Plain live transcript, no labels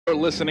You're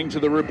listening to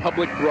the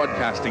Republic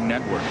Broadcasting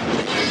Network,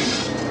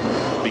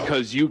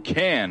 because you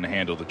can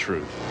handle the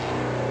truth.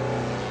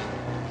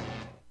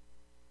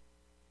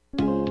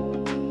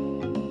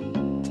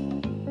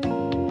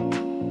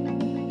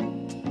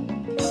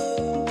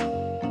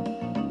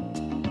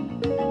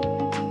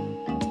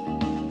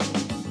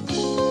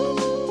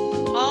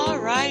 All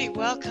righty,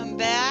 welcome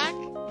back.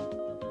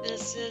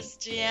 This is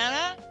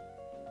Deanna,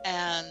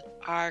 and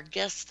our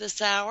guest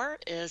this hour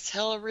is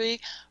Hillary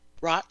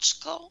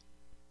Rochko.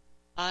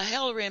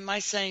 Hillary, am I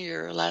saying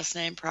your last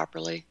name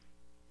properly?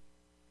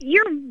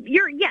 Yes,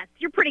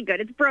 you're pretty good.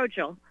 It's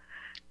Brochel.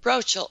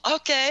 Brochel,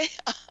 okay.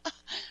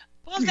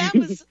 Well, that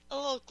was a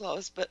little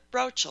close, but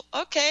Brochel.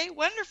 Okay,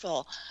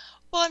 wonderful.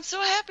 Well, I'm so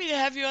happy to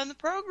have you on the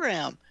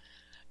program.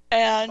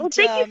 And well,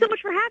 thank you so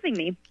much for having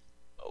me.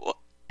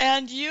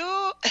 And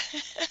you,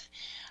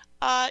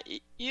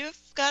 you've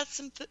got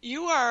some.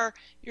 You're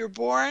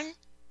born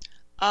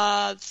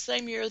the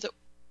same year that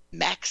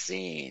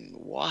Maxine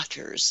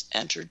Waters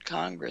entered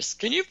Congress.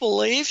 Can you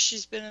believe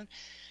she's been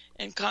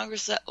in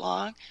Congress that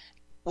long?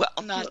 Well,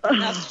 not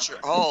that you're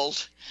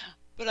old,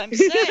 but I'm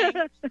saying,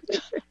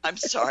 I'm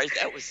sorry,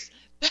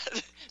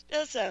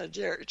 that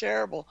sounded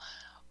terrible.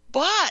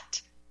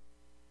 But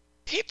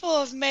people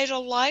have made a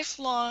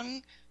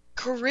lifelong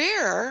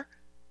career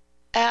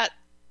at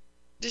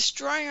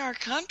destroying our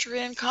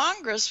country in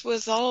Congress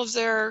with all of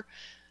their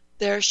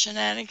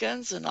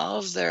shenanigans and all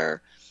of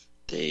the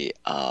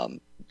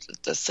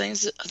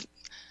things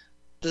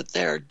that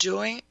they're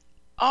doing.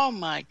 Oh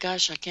my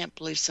gosh, I can't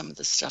believe some of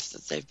the stuff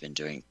that they've been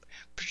doing,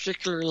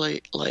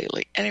 particularly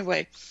lately.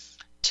 Anyway,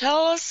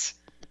 tell us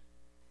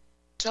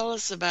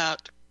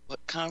about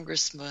what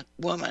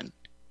Congresswoman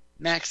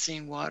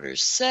Maxine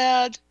Waters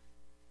said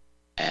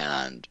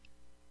and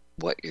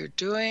what you're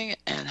doing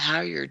and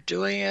how you're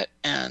doing it.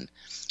 And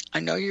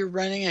I know you're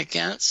running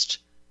against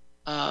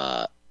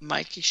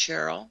Mikey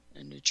Sherrill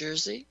in New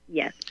Jersey.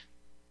 Yes.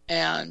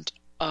 And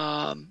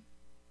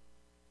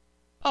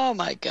oh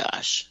my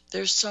gosh,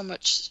 there's so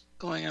much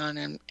going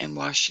on in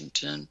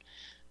Washington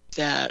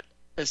that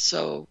is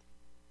so,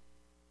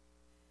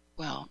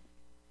 well,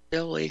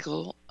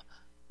 illegal.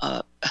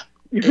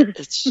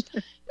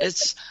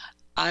 It's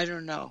I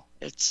don't know.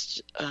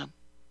 It's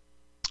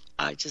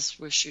I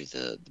just wish you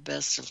the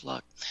best of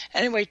luck.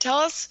 Anyway, tell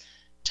us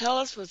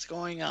what's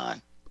going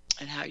on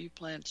and how you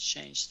plan to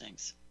change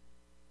things.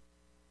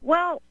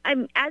 Well,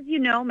 as you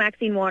know,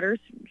 Maxine Waters,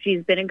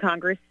 she's been in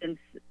Congress since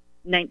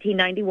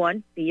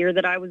 1991, the year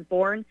that I was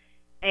born.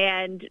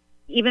 And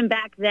even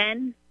back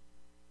then,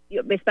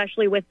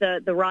 especially with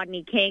the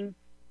Rodney King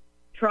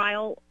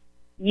trial,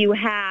 you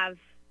have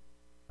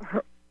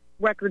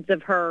records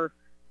of her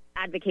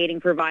advocating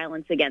for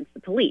violence against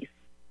the police.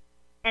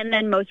 And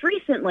then most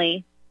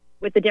recently,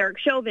 with the Derek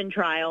Chauvin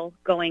trial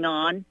going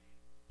on,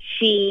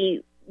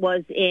 she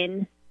was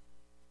in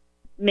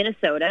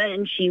Minnesota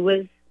and she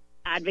was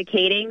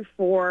advocating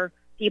for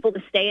people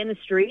to stay in the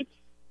streets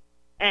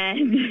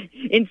and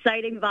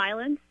inciting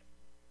violence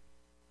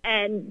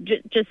and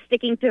just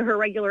sticking to her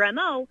regular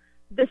MO,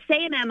 the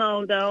same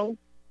MO, though,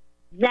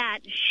 that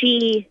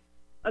she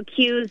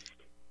accused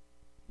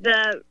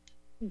the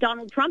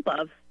Donald Trump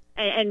of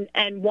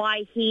and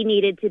why he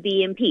needed to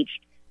be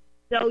impeached.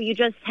 So you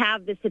just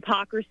have this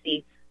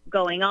hypocrisy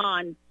going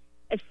on,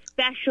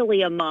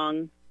 especially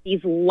among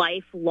these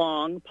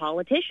lifelong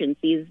politicians,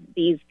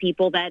 these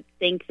people that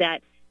think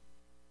that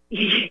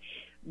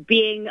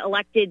being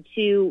elected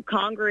to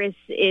Congress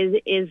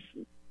is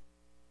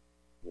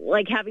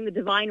like having the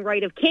divine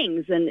right of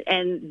kings,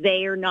 and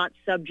they are not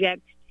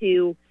subject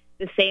to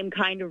the same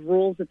kind of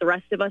rules that the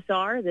rest of us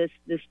are, this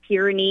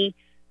tyranny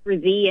for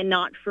thee and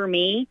not for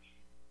me.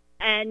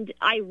 And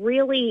I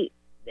really,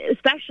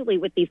 especially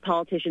with these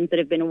politicians that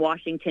have been in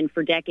Washington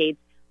for decades,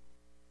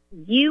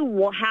 you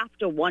will have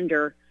to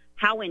wonder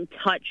how in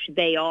touch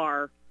they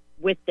are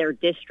with their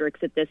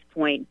districts at this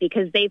point,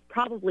 because they've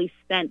probably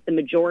spent the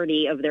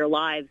majority of their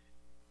lives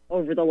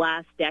over the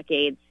last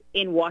decades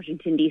in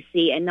Washington,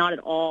 D.C., and not at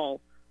all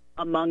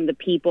among the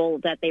people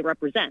that they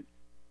represent.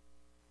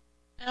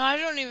 And I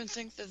don't even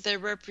think that they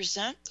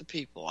represent the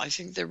people. I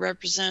think they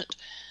represent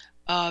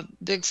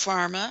big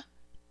pharma,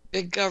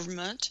 big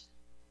government,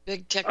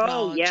 big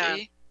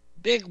technology,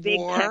 big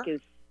war. Tech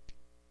is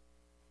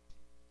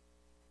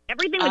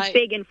everything that's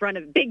big in front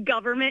of big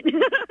government.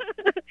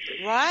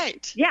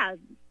 Right. Yeah.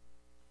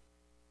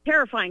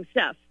 Terrifying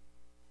stuff.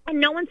 And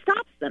no one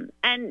stops them.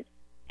 And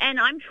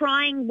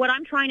what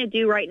I'm trying to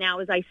do right now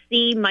is I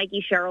see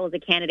Mikey Sherrill as a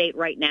candidate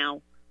right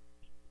now.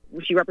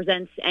 She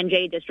represents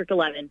NJ District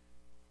 11,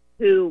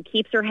 who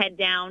keeps her head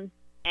down.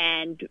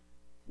 And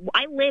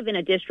I live in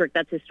a district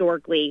that's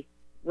historically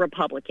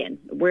Republican.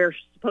 We're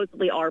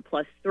supposedly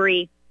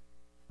R+3.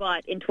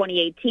 But in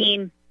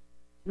 2018,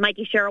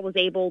 Mikey Sherrill was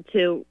able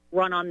to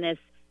run on this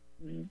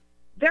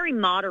very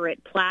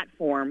moderate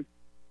platform.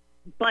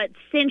 But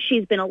since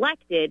she's been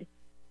elected,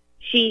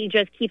 she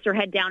just keeps her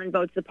head down and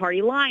votes the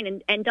party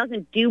line and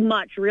doesn't do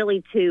much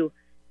really to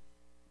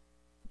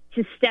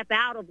step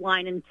out of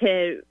line and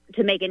to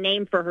make a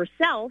name for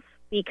herself,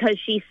 because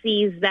she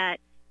sees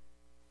that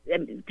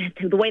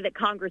the way that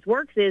Congress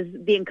works is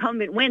the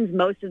incumbent wins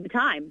most of the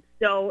time.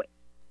 So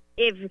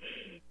if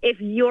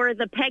you're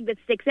the peg that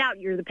sticks out,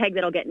 you're the peg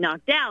that'll get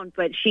knocked down.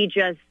 But she's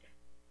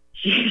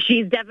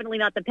definitely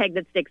not the peg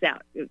that sticks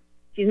out.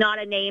 She's not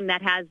a name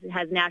that has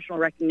national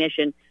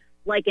recognition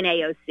like an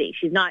AOC.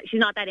 She's not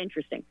that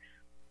interesting.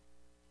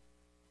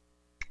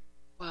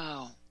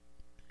 Wow.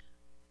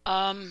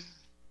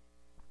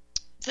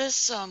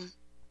 This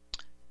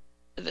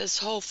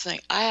whole thing,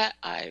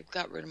 I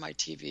got rid of my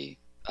TV.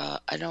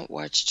 I don't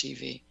watch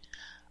TV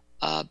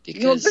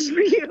because good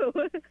for you.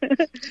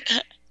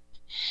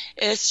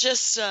 It's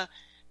just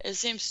it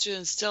seems to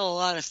instill a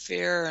lot of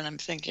fear, and I'm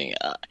thinking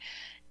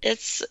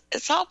it's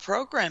all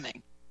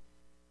programming.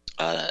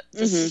 The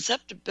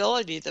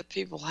susceptibility that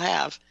people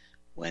have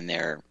when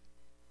they're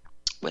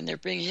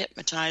being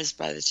hypnotized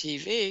by the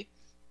TV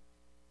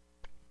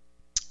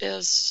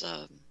is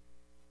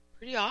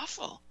pretty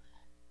awful.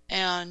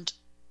 And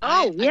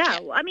I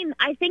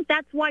think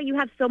that's why you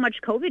have so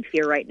much COVID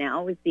fear right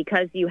now, is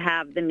because you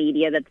have the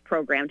media that's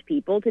programmed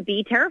people to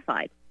be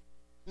terrified.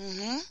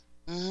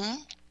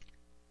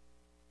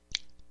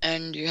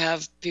 And you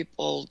have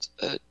people,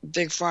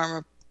 big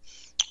pharma,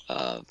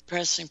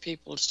 pressing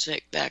people to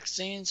take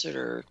vaccines that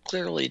are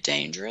clearly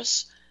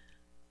dangerous.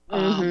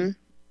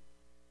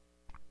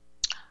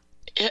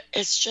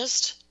 It's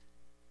just,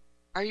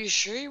 are you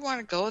sure you want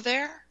to go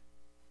there?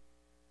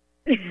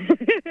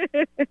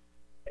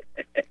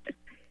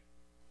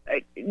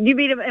 You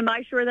mean, am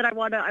I sure that I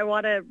want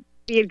to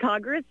be in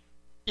Congress?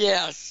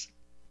 Yes.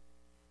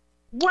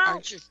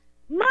 Well,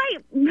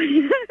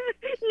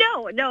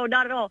 no,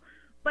 not at all.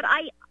 But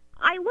I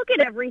look at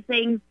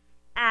everything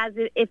as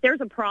if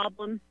there's a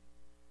problem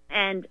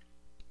and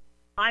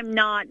I'm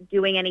not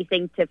doing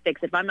anything to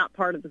fix it. If I'm not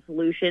part of the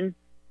solution,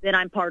 then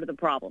I'm part of the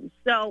problem.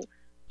 So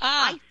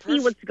I see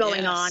what's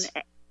going on,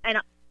 and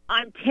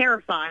I'm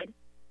terrified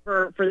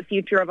for the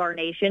future of our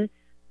nation.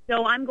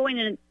 So I'm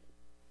going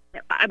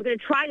to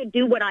try to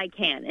do what I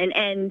can.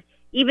 And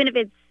even if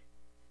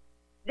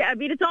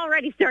it's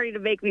already starting to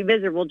make me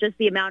miserable, just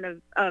the amount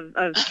of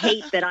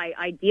hate that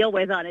I deal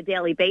with on a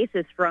daily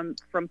basis from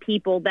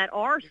people that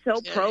are so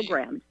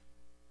programmed.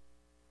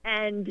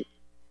 And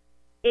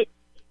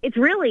it's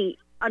really,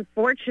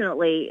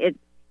 unfortunately,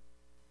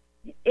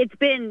 it's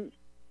been,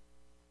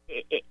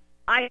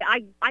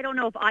 I don't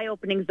know if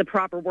eye-opening is the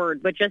proper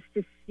word, but just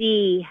to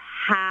see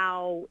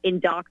how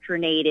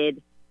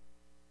indoctrinated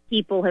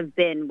people have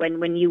been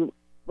when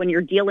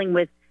you're dealing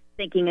with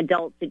thinking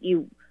adults that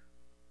you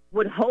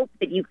would hope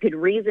that you could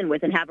reason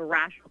with and have a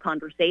rational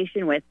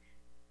conversation with,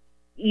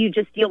 you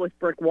just deal with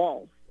brick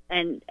walls.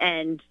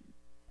 And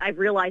I've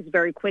realized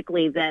very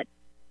quickly that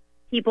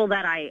people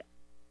that I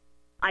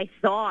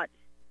thought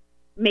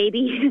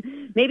maybe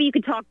you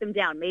could talk them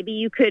down, maybe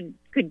you could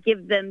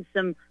give them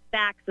some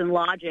facts and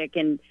logic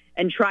and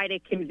try to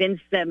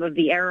convince them of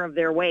the error of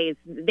their ways,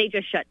 they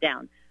just shut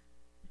down.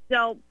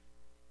 So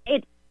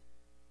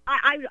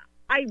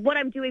what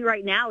I'm doing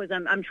right now is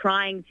I'm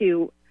trying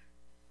to,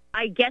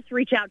 I guess,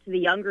 reach out to the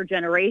younger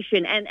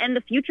generation and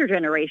the future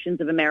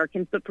generations of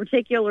Americans, but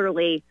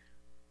particularly,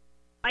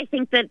 I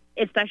think that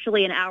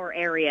especially in our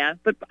area,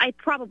 but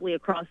probably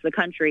across the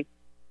country,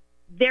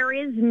 there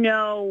is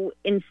no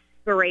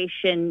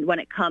inspiration when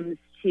it comes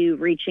to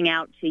reaching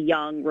out to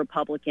young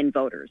Republican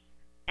voters.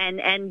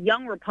 And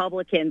young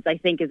Republicans, I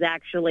think, is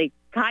actually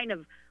kind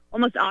of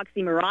almost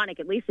oxymoronic,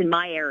 at least in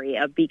my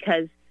area,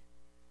 because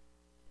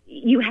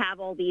you have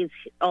all these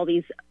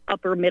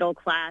upper middle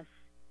class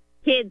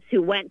kids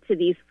who went to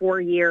these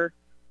 4-year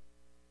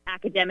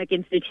academic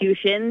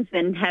institutions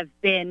and have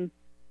been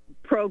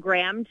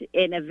programmed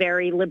in a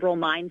very liberal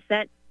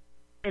mindset,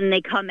 and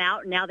they come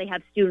out and now they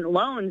have student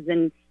loans,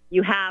 and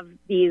you have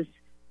these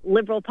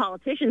liberal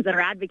politicians that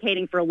are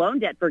advocating for loan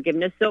debt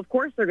forgiveness, so of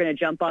course they're going to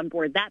jump on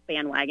board that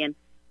bandwagon.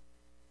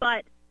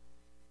 But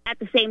at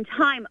the same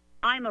time,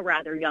 I'm a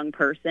rather young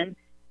person.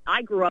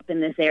 I grew up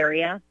in this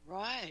area.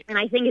 Right. And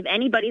I think if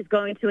anybody's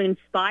going to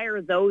inspire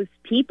those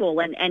people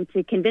and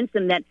to convince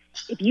them that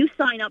if you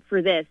sign up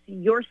for this,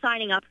 you're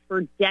signing up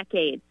for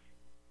decades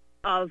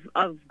of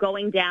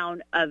going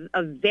down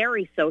a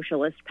very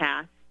socialist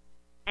path.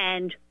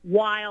 And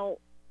while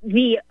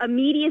the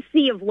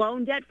immediacy of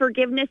loan debt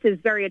forgiveness is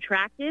very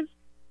attractive,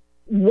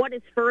 what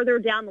is further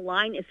down the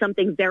line is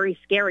something very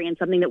scary and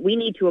something that we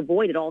need to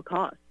avoid at all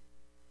costs.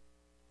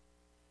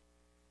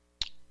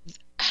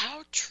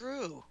 How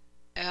true.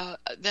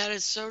 That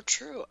is so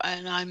true.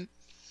 And I'm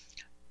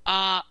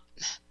all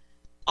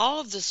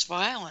of this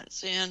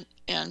violence in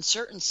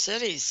certain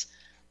cities,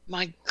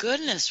 my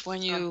goodness,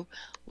 when you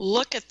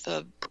look at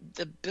the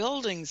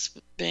buildings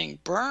being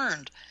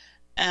burned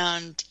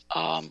and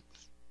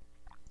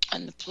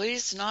the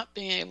police not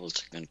being able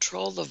to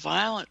control the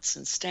violence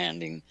and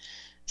standing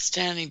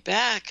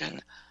back,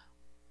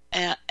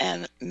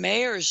 and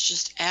mayors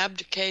just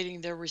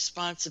abdicating their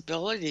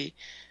responsibility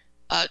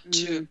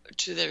to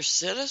their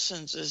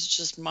citizens is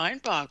just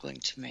mind-boggling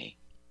to me.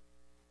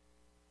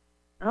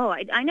 Oh,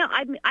 I know.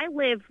 I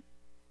live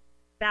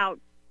about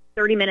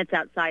 30 minutes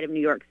outside of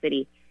New York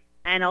City,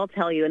 and I'll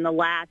tell you, in the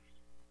last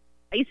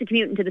I used to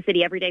commute into the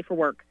city every day for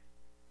work.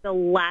 The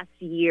last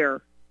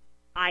year,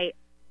 I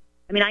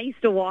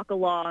used to walk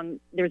along,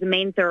 there's a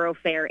main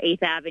thoroughfare,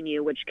 8th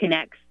Avenue, which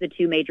connects the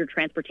two major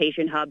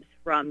transportation hubs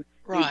from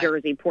New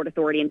Jersey, Port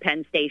Authority and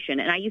Penn Station.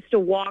 And I used to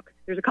walk,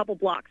 there's a couple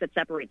blocks that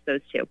separates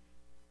those two.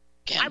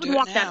 I would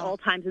walk that all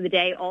times of the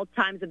day, all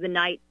times of the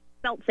night,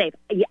 felt safe.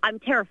 I'm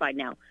terrified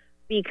now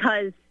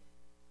because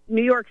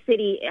New York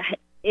City,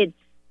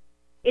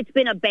 it's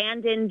been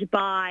abandoned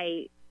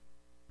by,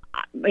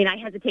 I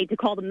hesitate to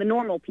call them the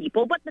normal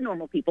people, but the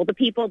normal people, the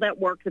people that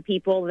work, the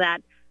people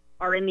that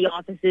are in the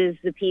offices,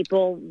 the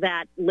people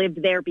that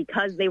lived there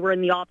because they were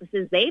in the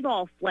offices, they've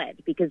all fled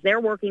because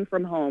they're working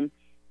from home.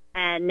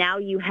 And now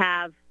you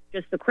have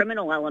just the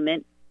criminal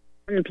element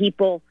and the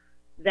people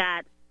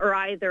that are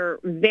either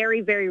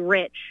very, very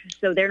rich,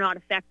 so they're not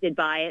affected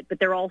by it, but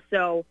they're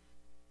also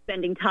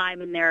spending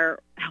time in their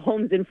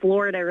homes in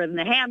Florida or in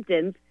the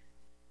Hamptons,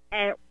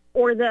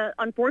 or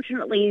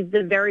unfortunately,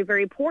 the very,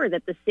 very poor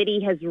that the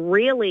city has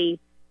really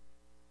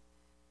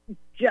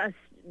just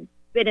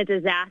been a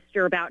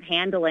disaster about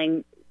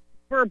handling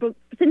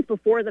since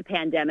before the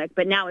pandemic,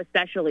 but now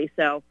especially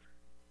so.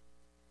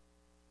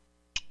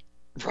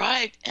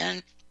 Right,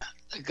 and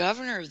the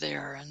governor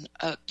there, and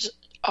the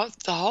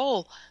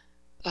whole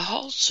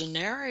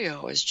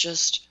scenario is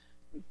just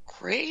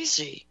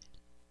crazy.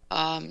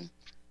 I've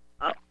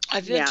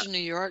been to New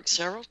York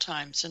several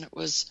times, and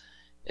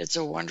it's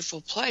a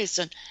wonderful place,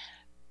 and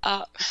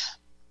I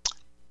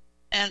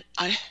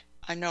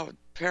know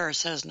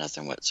Paris has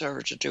nothing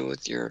whatsoever to do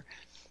with your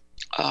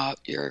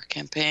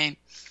campaign,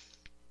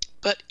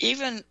 but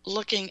even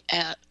looking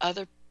at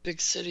other big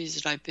cities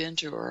that I've been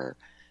to, or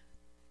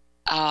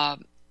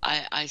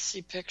I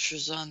see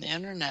pictures on the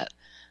internet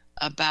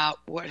about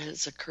what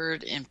has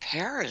occurred in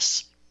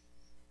Paris.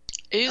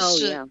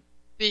 You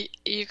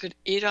could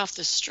eat off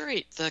the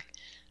street.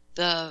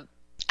 The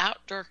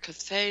outdoor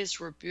cafes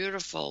were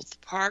beautiful. The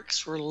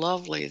parks were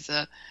lovely.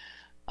 The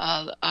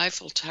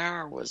Eiffel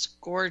Tower was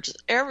gorgeous.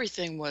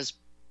 Everything was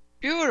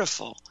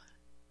beautiful.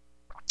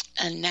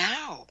 And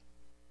now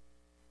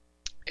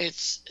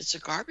it's a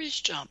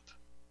garbage dump.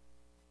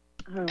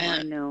 Oh,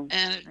 I know.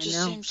 And it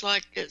just seems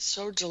like it's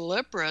so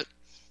deliberate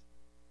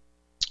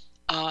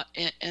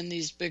in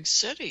these big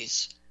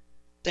cities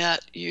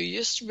that you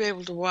used to be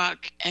able to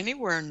walk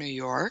anywhere in New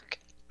York,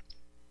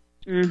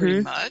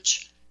 pretty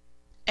much.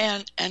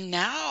 And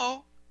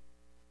now,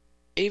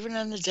 even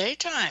in the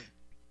daytime,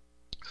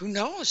 who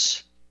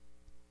knows?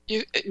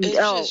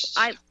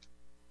 I've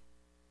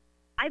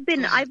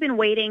been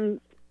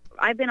waiting.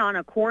 I've been on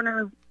a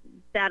corner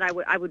that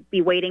I would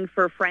be waiting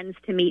for friends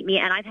to meet me,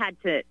 and I've had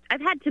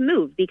to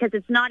move because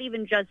it's not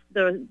even just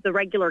the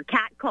regular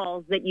cat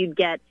calls that you'd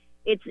get.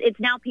 It's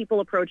now people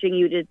approaching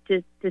you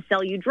to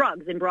sell you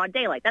drugs in broad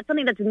daylight. That's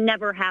something that's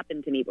never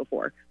happened to me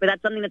before, but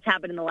that's something that's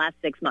happened in the last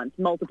 6 months,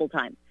 multiple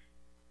times.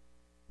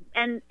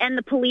 And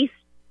the police,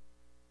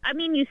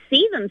 you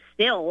see them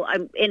still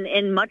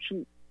in much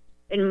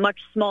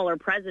smaller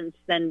presence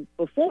than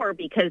before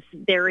because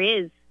there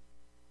is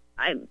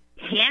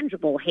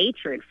tangible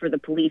hatred for the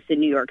police in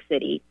New York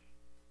City.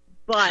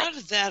 But how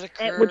did that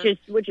occur?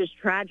 Which is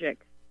tragic.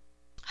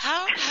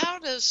 How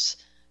does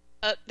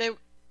the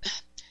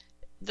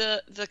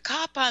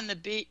cop on the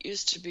beat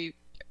used to be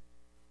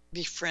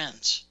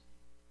friends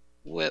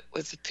with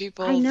the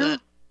people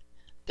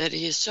that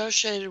he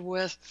associated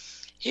with?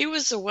 He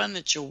was the one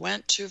that you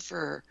went to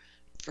for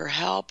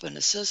help and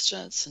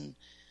assistance, and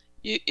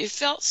you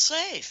felt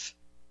safe.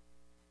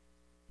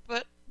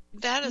 But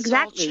that is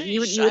exactly. all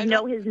changed. You would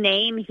know his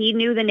name. He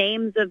knew the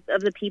names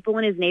of the people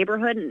in his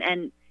neighborhood,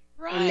 and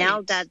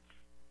now that's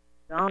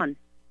gone.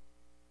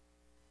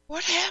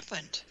 What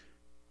happened?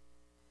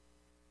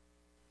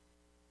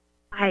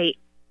 I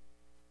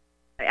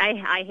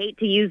hate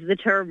to use the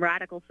term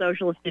radical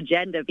socialist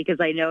agenda because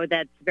I know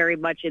that's very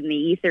much in the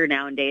ether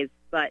nowadays,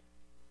 but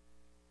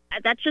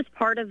that's just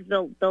part of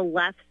the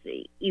left's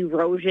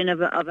erosion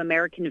of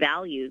American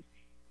values.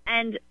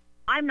 And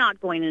I'm not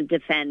going to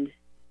defend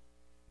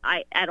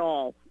at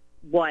all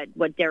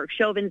what Derek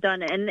Chauvin's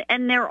done.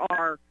 And there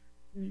are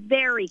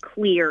very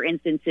clear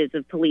instances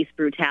of police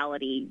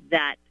brutality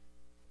that,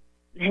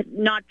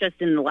 not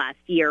just in the last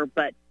year,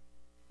 but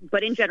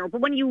in general. But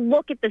when you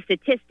look at the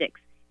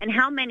statistics and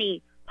how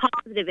many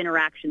positive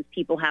interactions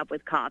people have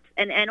with cops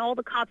and all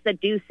the cops that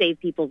do save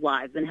people's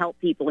lives and help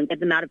people and get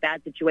them out of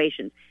bad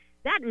situations,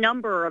 that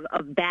number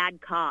of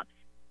bad cops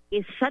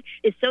is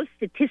so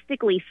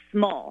statistically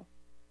small.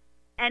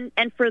 And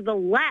for the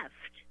left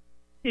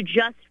to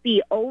just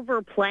be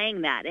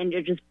overplaying that and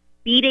just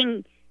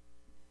beating,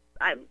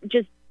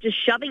 just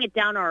shoving it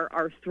down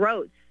our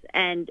throats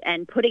and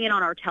putting it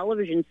on our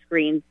television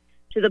screens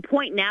to the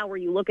point now where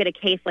you look at a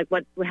case like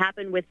what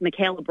happened with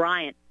Michaela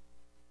Bryant,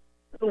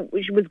 who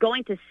was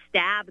going to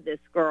stab this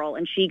girl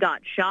and she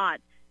got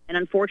shot and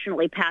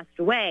unfortunately passed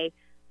away.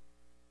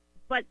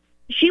 But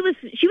she was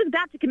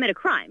about to commit a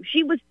crime.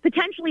 She was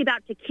potentially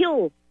about to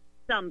kill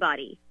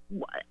somebody.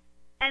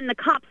 And the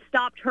cops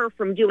stopped her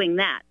from doing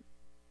that.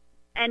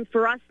 And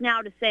for us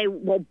now to say,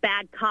 well,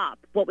 bad cop,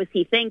 what was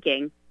he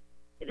thinking?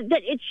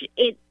 that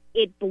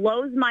it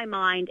blows my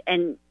mind,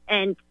 and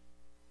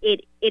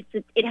it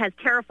has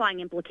terrifying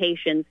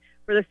implications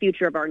for the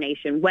future of our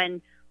nation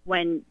when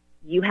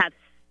you have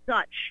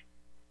such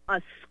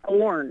a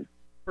scorn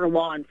for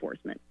law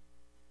enforcement.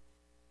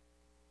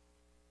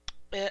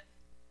 It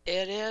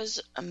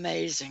is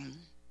amazing,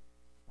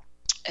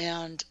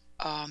 and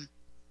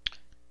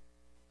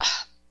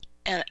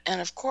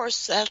of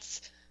course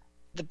that's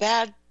the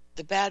bad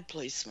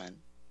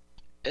policeman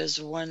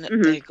is one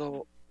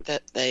that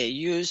that they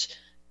use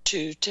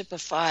to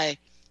typify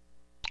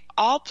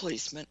all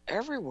policemen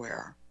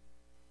everywhere.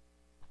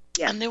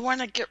 Yeah. And they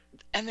want to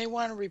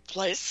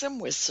replace them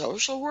with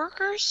social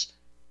workers.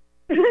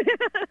 And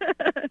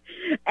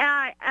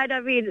I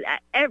mean,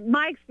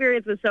 my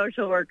experience with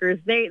social workers,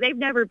 they've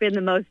never been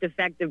the most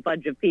effective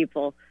bunch of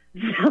people.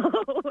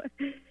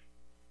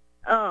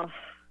 So,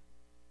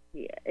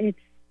 it's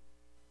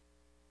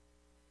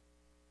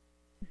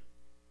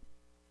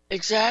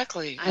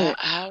exactly.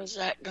 How is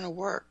that going to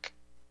work?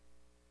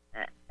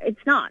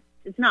 It's not.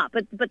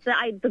 But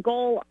the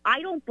goal,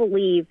 I don't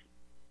believe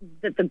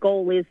that the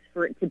goal is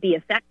for it to be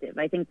effective.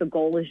 I think the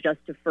goal is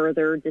just to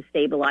further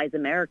destabilize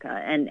America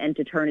and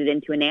to turn it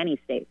into a nanny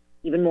state,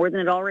 even more than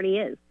it already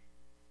is.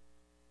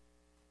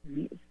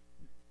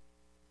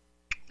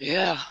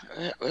 Yeah,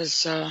 it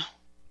was.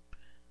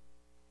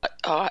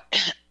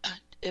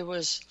 It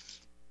was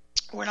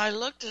when I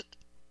looked at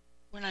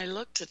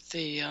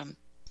the.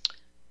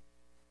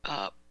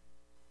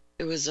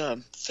 It was a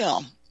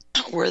film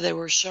where they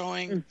were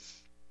showing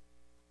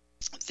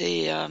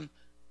the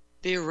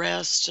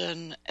arrest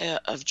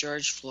of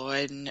George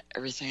Floyd and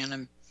everything,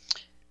 and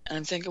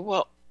I'm thinking,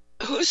 well,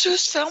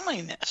 who's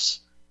filming this?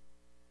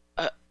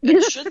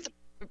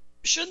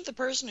 Shouldn't the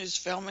person who's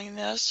filming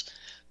this?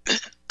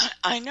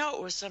 I know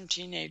it was some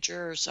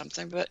teenager or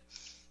something, but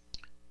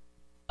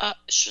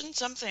shouldn't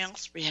something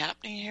else be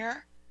happening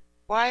here?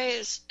 Why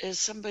is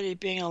somebody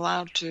being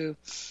allowed to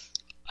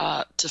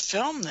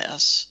film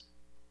this?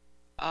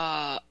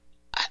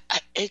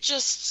 It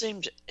just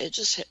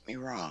hit me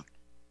wrong.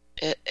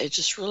 It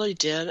just really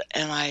did,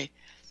 and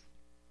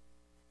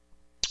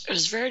it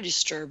was very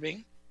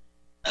disturbing.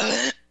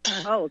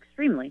 Oh,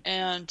 extremely.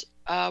 And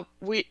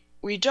we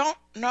don't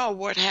know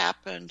what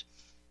happened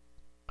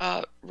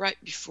right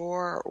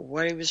before, or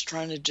what he was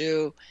trying to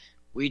do.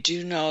 We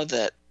do know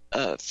that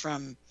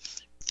from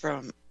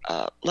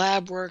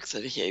lab work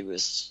that he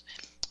was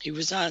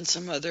on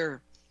some.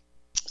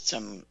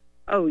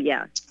 Oh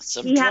yeah,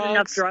 he had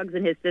enough drugs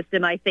in his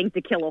system, I think,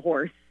 to kill a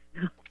horse.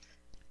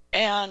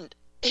 And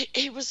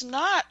he was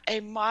not a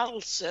model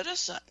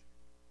citizen.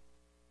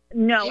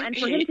 No, and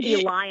for him to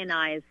be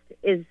lionized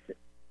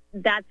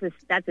that's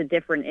a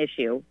different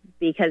issue,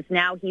 because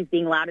now he's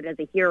being lauded as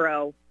a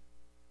hero.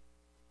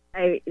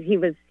 He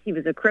was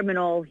a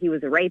criminal. He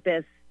was a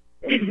rapist.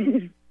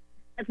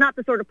 That's not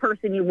the sort of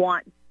person you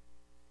want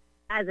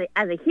as a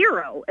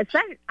hero.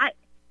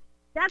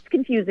 That's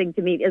confusing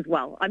to me as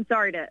well. I'm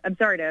sorry to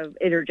have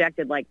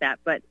interjected like that,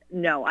 but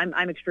no,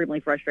 I'm extremely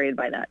frustrated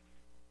by that.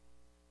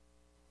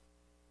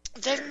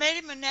 They've made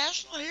him a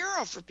national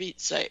hero, for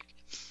Pete's sake.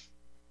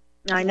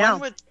 I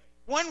know.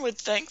 One would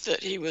think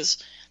that he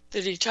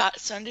taught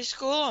Sunday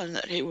school, and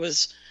that he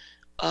was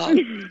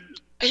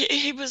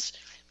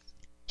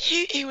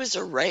he was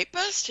a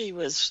rapist. He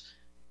was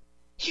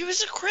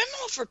a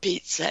criminal, for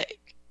Pete's sake.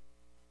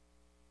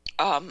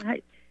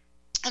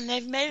 And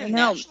they've made a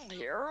national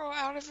hero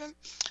out of him.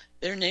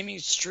 They're naming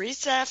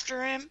streets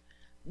after him.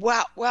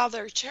 While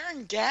they're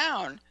tearing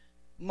down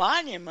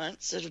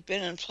monuments that have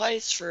been in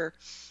place for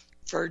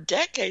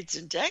decades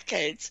and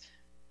decades,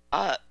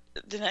 the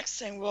next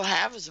thing we'll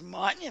have is a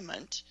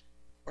monument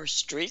or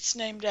streets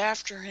named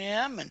after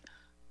him. And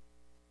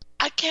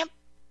I can't.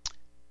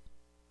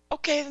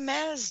 Okay, the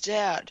man is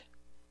dead,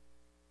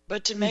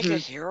 but to make a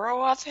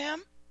hero of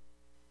him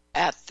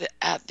at the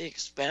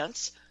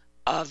expense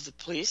of the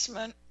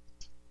policemen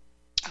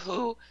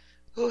who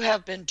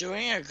have been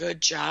doing a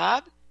good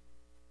job.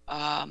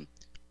 I'm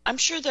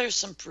sure there's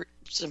some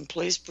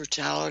police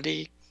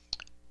brutality.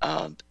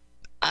 I'm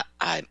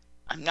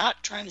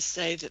not trying to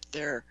say that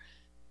they're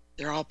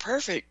all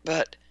perfect,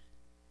 but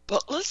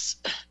let's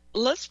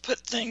put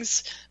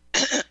things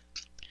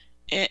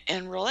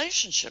in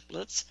relationship.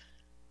 It's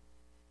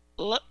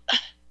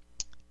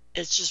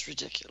just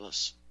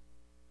ridiculous.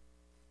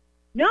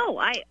 No,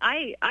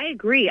 I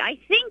agree. I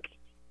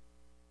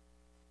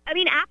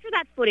mean, after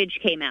that footage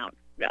came out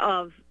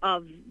of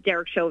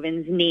Derek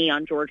Chauvin's knee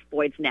on George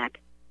Floyd's neck,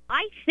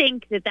 I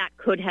think that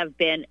could have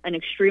been an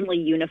extremely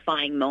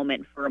unifying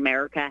moment for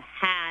America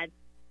had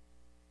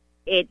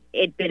it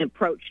been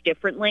approached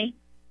differently.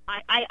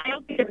 I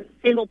don't think there's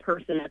a single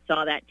person that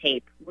saw that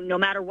tape, no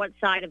matter what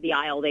side of the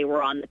aisle they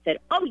were on, that said,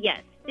 oh,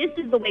 yes, this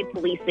is the way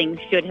policing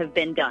should have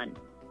been done.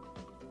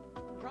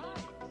 Right.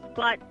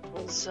 But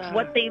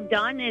what they've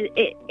done is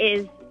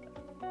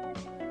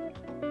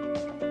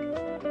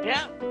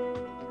yeah.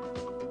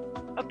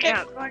 Okay,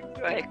 yeah. We're going to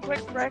do a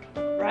quick break.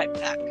 Right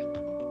back.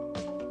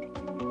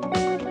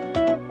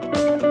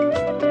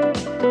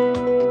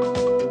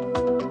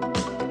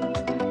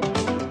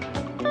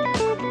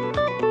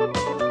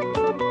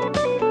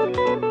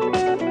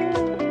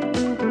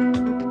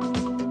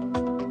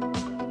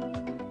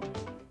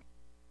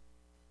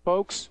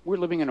 we're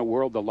living in a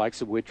world the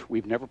likes of which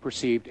we've never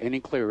perceived any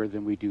clearer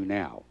than we do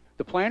now.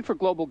 The plan for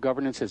global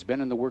governance has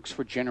been in the works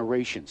for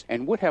generations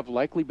and would have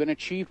likely been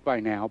achieved by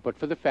now but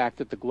for the fact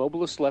that the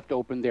globalists left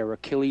open their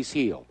Achilles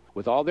heel.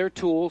 With all their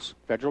tools,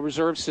 Federal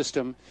Reserve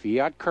System,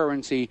 fiat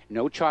currency,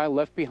 no child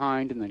left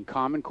behind, and then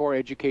Common Core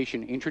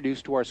education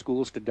introduced to our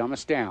schools to dumb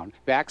us down,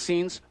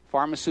 vaccines,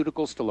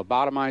 pharmaceuticals to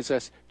lobotomize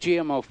us,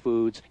 GMO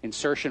foods,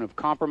 insertion of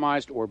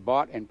compromised or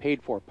bought and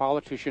paid for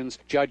politicians,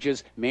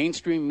 judges,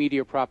 mainstream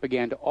media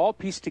propaganda, all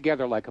pieced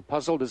together like a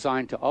puzzle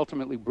designed to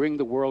ultimately bring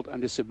the world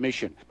under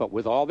submission. But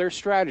with all their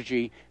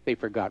strategy, they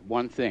forgot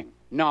one thing: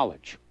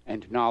 knowledge.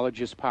 And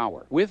knowledge is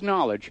power. With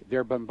knowledge,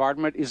 their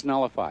bombardment is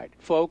nullified.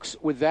 Folks,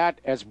 with that,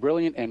 as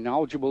brilliant and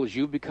knowledgeable as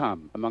you've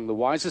become, among the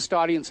wisest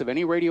audience of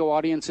any radio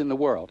audience in the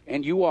world,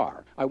 and you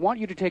are, I want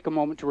you to take a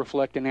moment to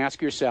reflect and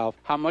ask yourself,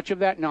 how much of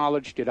that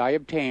knowledge did I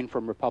obtain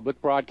from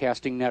Republic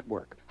Broadcasting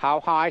Network?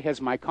 How high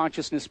has my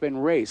consciousness been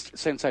raised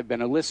since I've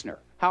been a listener?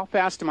 How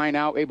fast am I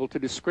now able to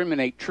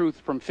discriminate truth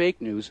from fake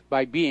news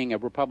by being a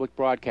Republic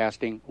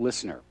Broadcasting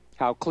listener?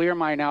 How clear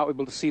am I now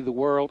able to see the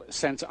world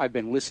since I've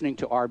been listening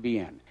to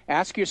RBN?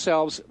 Ask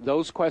yourselves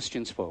those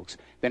questions, folks.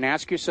 Then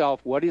ask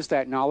yourself, what is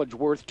that knowledge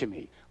worth to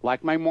me?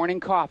 Like my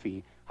morning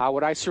coffee, how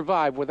would I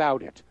survive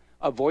without it?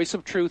 A voice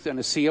of truth in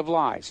a sea of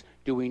lies.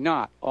 Do we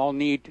not all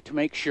need to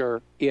make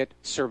sure it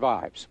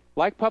survives?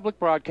 Like public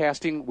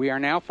broadcasting, we are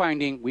now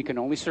finding we can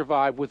only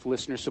survive with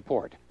listener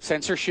support.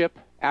 Censorship,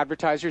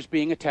 advertisers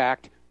being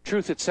attacked,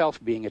 truth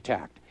itself being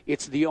attacked.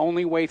 It's the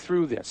only way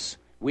through this.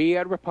 We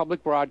at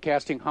Republic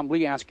Broadcasting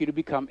humbly ask you to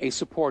become a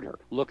supporter.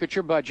 Look at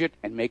your budget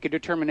and make a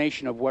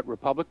determination of what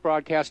Republic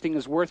Broadcasting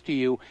is worth to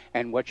you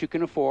and what you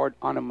can afford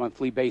on a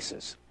monthly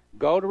basis.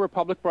 Go to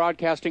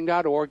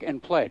republicbroadcasting.org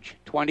and pledge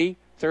 $20,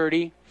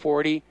 $30,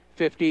 $40,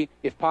 $50,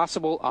 if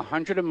possible,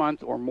 $100 a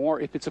month or more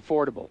if it's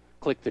affordable.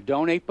 Click the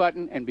donate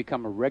button and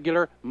become a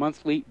regular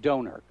monthly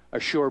donor.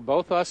 Assure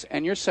both us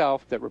and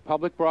yourself that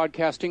Republic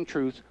Broadcasting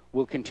truth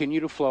will continue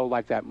to flow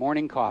like that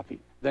morning coffee.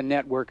 The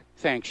network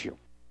thanks you.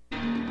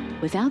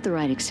 Without the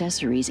right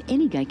accessories,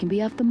 any guy can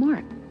be off the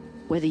mark.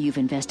 Whether you've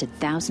invested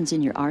thousands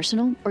in your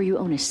arsenal or you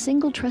own a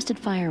single trusted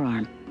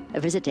firearm,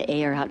 a visit to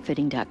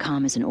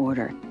AROutfitting.com is in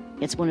order.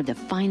 It's one of the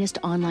finest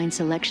online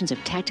selections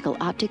of tactical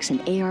optics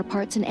and AR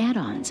parts and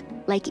add-ons,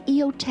 like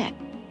EOTech,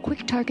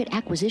 quick target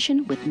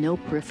acquisition with no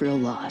peripheral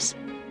loss.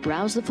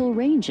 Browse the full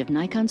range of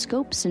Nikon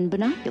scopes and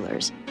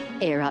binoculars.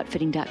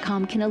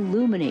 AROutfitting.com can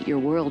illuminate your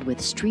world with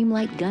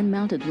Streamlight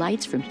gun-mounted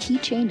lights from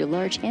keychain to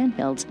large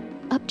handhelds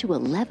up to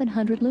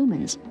 1,100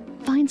 lumens.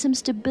 Find some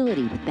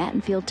stability with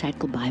Battenfield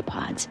Tactical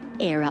Bipods.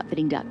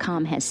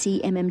 AROutfitting.com has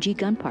CMMG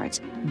gun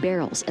parts,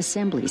 barrels,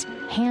 assemblies,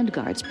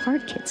 handguards,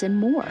 part kits, and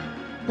more,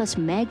 plus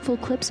mag-full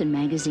clips and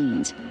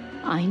magazines.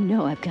 I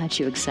know I've got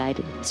you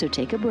excited, so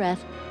take a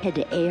breath. Head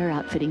to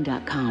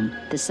AROutfitting.com.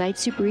 The site's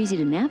super easy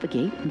to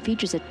navigate and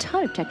features a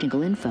ton of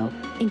technical info,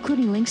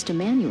 including links to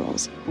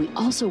manuals. We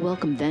also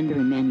welcome vendor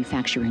and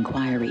manufacturer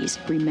inquiries.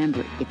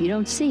 Remember, if you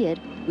don't see it,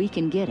 we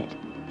can get it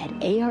at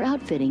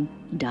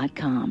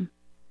AROutfitting.com.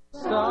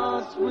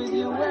 Starts with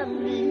you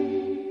and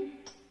me.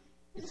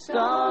 It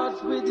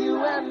starts with you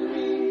and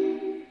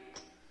me.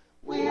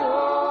 We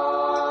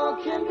all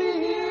can be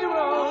heroes.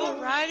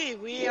 All righty,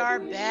 we are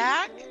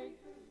back.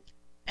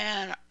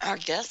 And our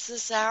guest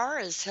this hour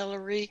is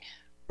Hillary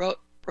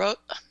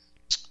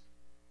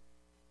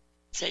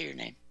say your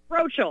name.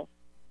 Rochel.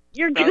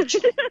 You're good.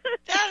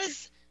 That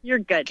is... You're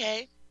good.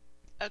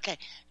 Okay.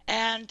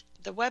 And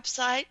the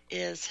website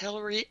is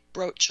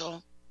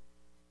HillaryBrochel.com.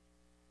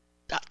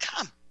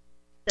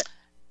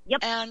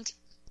 Yep. And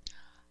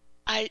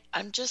I'll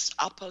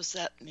post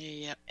that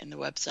in the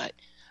website,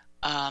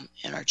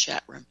 in our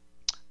chat room.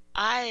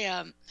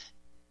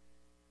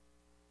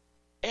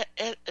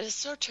 It is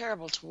so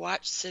terrible to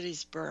watch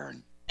cities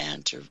burn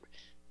and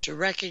to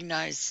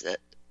recognize that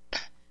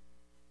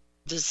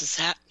this is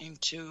happening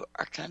to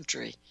our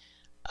country.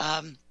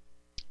 Our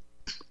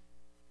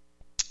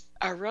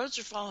roads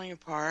are falling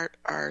apart.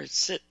 Our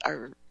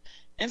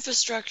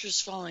infrastructure is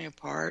falling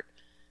apart.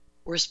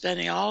 We're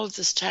spending all of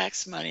this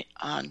tax money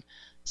on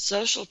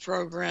social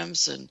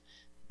programs and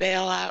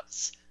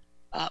bailouts,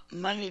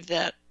 money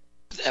that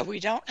we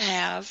don't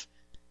have,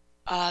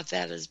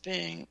 that is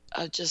being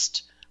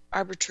just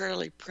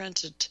arbitrarily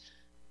printed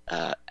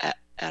at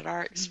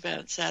our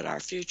expense, at our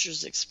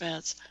future's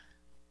expense.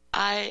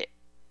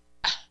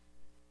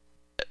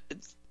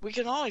 We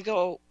can only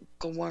go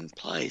one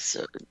place,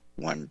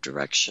 one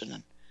direction,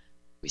 and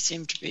we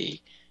seem to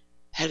be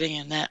heading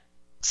in that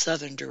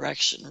southern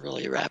direction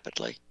really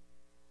rapidly.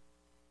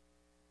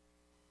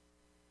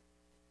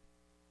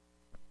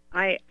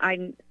 I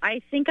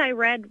think I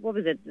read, what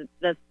was it,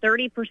 the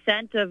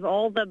 30% of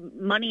all the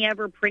money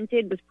ever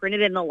printed was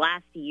printed in the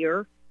last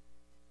year.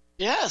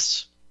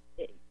 Yes.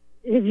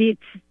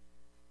 It's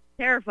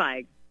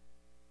terrifying.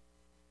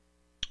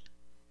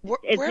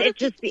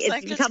 It's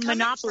become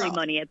monopoly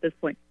money at this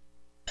point.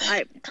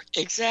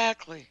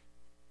 Exactly.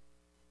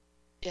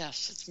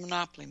 Yes, it's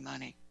monopoly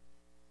money.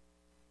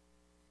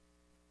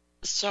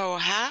 So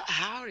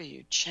how do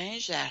you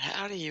change that?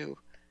 How do you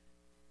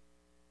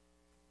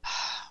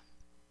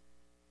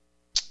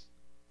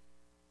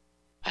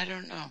I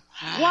don't know.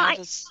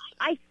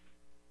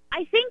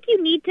 I think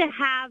you need to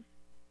have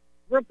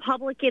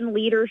Republican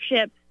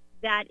leadership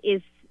that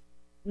is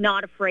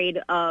not afraid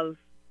of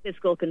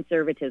fiscal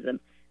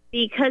conservatism,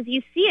 because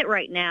you see it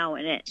right now,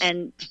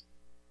 and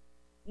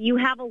you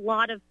have a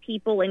lot of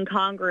people in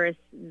Congress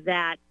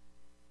that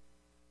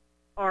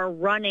are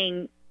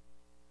running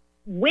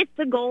with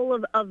the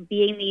goal of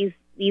being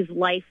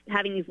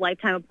having these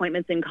lifetime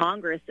appointments in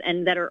Congress,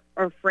 and that are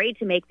afraid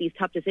to make these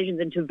tough decisions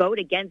and to vote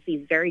against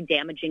these very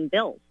damaging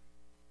bills.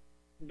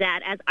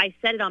 That, as I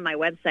said it on my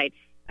website,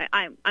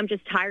 I'm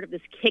just tired of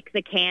this kick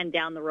the can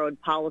down the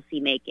road policy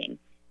making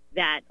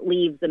that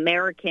leaves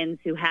Americans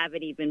who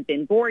haven't even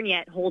been born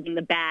yet holding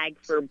the bag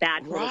for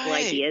bad political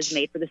ideas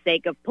made for the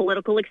sake of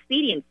political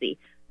expediency.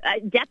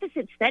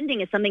 Deficit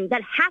spending is something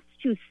that has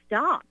to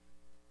stop.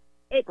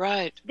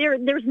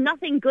 There's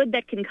nothing good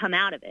that can come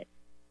out of it.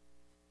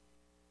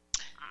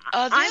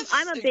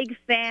 I'm a big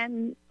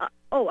fan.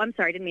 I'm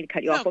sorry, I didn't mean to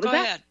cut you off. What was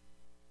that?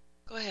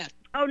 Go ahead.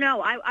 Oh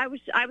no, I was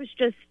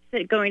just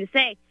going to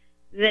say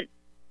that,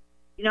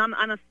 you know,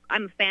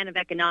 I'm a fan of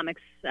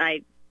economics.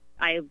 I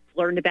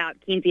learned about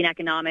Keynesian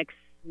economics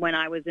when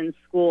I was in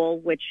school,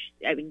 which,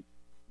 I mean,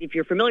 if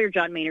you're familiar,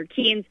 John Maynard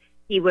Keynes,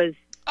 he was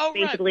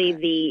basically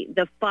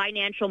the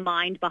financial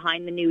mind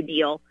behind the New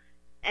Deal,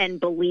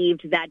 and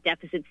believed that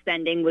deficit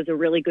spending was a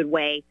really good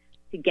way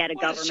to get a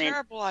government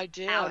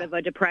out of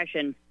a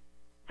depression.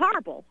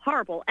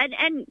 Horrible.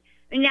 And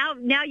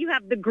now you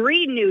have the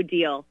Green New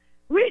Deal,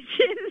 which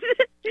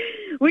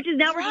is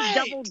now really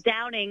double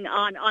downing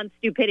on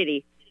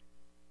stupidity.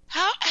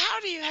 How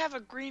do you have a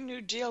Green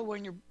New Deal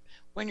when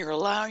you're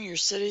allowing your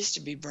cities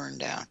to be burned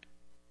down?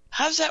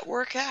 How does that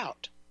work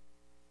out?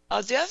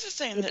 The other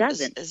thing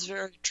that is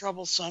very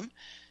troublesome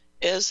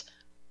is,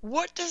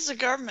 what does the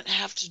government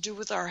have to do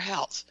with our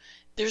health?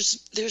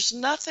 There's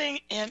nothing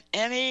in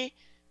any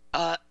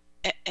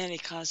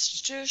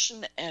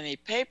constitution, any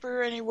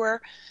paper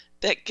anywhere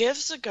that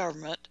gives the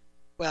government,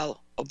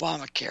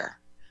 Obamacare.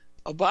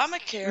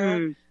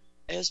 Obamacare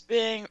is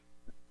being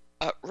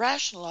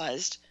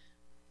rationalized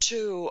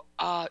to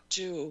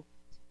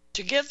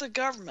give the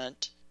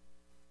government,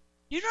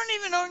 you don't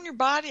even own your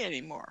body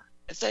anymore.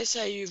 If they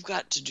say you've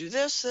got to do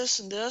this, this,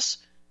 and this,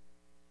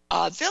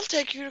 they'll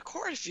take you to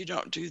court if you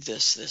don't do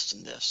this, this,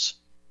 and this.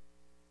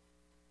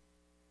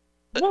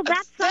 Well,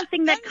 that's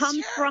something that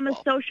comes from a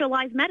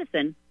socialized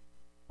medicine.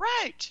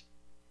 Right.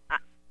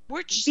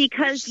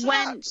 Because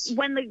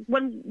when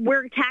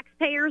we're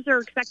taxpayers are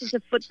expected to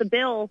foot the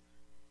bill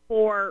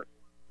for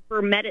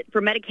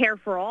Medicare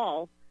for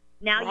all,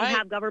 now you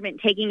have government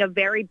taking a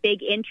very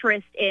big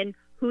interest in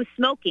who's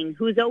smoking,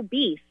 who's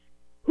obese,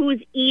 who's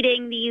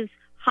eating these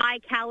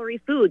high-calorie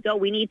foods. Oh,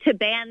 we need to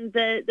ban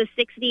the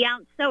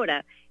 60-ounce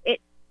soda.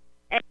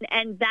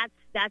 And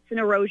that's an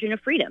erosion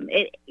of freedom.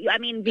 The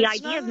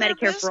idea of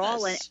Medicare for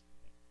all, it's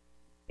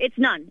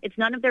none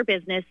of their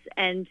business.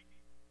 And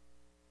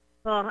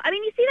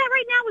you see that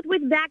right now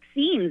with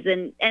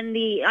vaccines and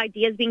the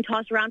ideas being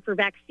tossed around for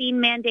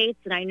vaccine mandates.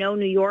 And I know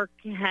New York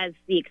has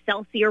the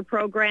Excelsior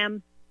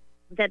program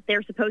that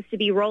they're supposed to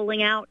be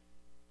rolling out.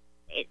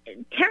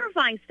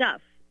 Terrifying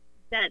stuff,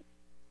 that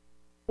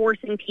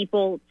forcing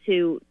people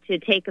to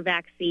take a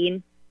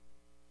vaccine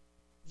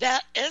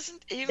that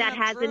isn't even that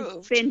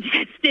approved. Hasn't been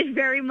tested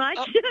very much.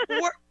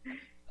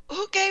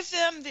 Who gave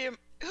them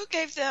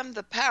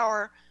the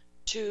power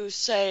to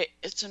say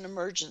it's an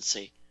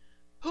emergency?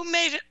 Who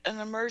made it an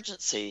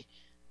emergency?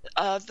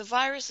 The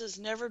virus has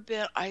never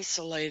been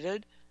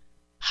isolated.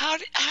 How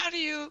do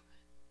you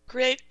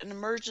create an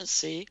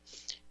emergency,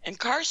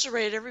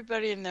 incarcerate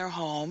everybody in their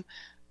home,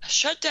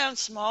 shut down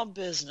small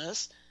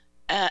business,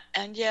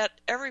 and yet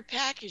every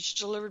package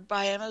delivered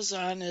by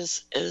Amazon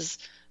is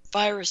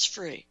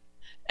virus-free?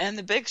 And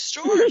the big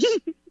stores,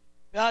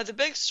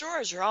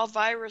 are all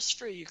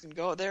virus-free. You can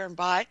go there and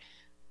buy,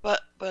 but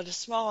a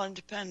small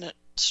independent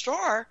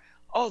store,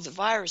 the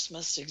virus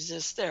must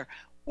exist there.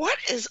 What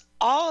is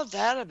all of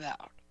that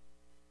about?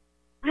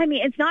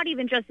 It's not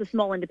even just a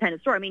small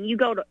independent store. You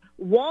go to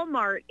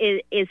Walmart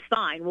is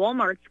fine.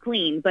 Walmart's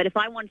clean. But if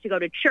I wanted to go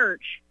to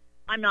church,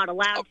 I'm not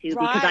allowed to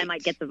because I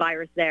might get the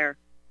virus there.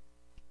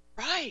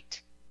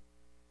 Right.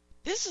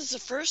 This is the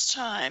first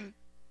time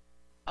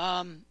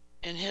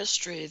in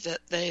history that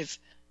they've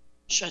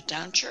shut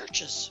down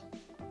churches.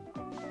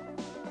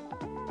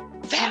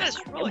 That is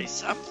really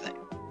something.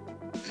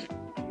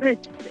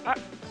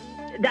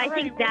 I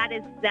think that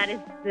is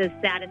the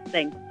saddest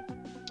thing.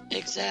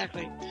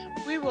 Exactly.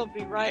 We will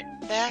be right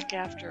back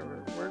after a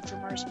word from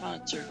our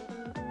sponsor.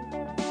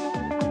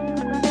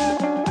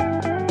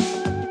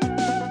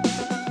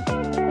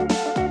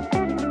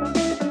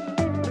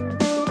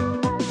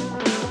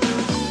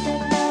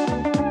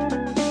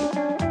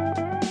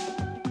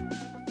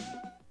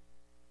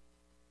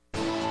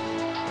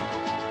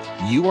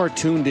 You are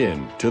tuned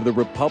in to the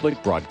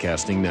Republic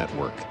Broadcasting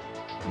Network.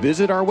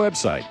 Visit our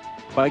website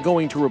by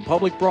going to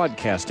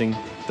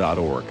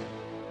republicbroadcasting.org.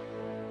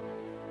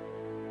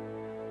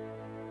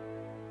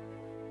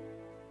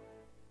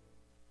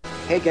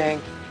 Hey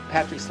gang,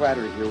 Patrick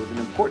Slattery here with an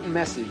important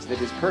message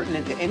that is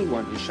pertinent to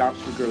anyone who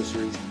shops for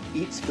groceries,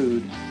 eats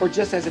food, or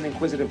just has an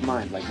inquisitive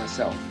mind like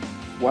myself.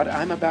 What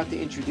I'm about to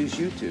introduce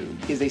you to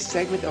is a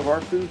segment of our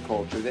food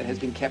culture that has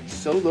been kept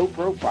so low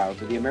profile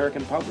to the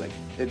American public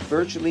that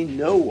virtually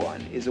no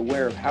one is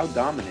aware of how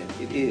dominant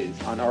it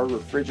is on our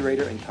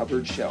refrigerator and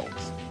cupboard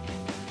shelves.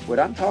 What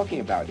I'm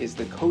talking about is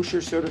the kosher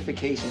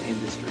certification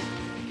industry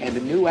and the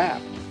new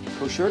app,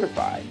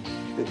 Koshertified,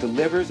 that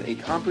delivers a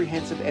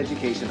comprehensive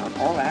education on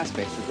all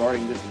aspects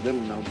regarding this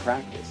little-known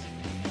practice.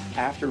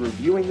 After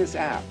reviewing this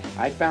app,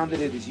 I found that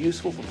it is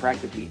useful for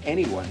practically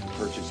anyone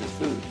who purchases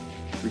food,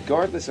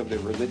 regardless of their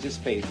religious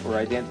faith or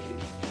identity.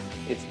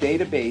 Its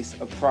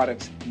database of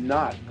products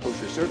not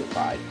kosher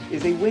certified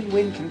is a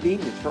win-win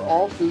convenience for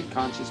all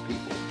food-conscious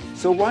people.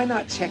 So why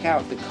not check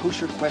out the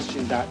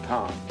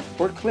kosherquestion.com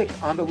or click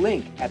on the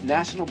link at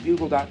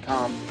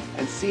nationalbugle.com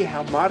and see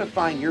how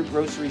modifying your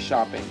grocery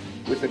shopping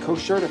with the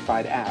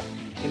Koshertified app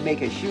can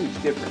make a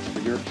huge difference for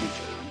your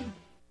future.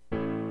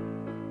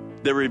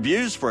 The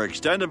reviews for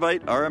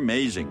Extendivite are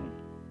amazing.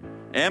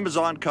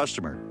 Amazon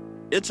customer.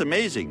 It's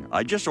amazing.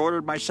 I just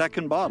ordered my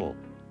second bottle.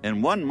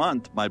 In 1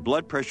 month, my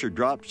blood pressure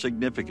dropped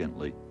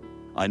significantly.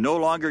 I no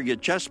longer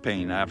get chest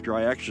pain after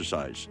I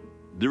exercise.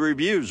 The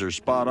reviews are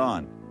spot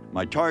on.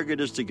 My target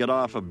is to get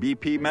off of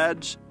BP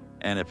meds,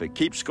 and if it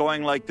keeps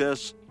going like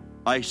this,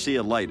 I see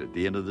a light at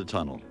the end of the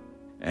tunnel.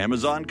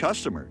 Amazon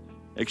customer.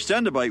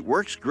 Extendivite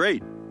works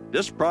great.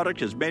 This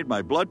product has made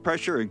my blood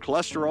pressure and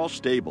cholesterol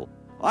stable.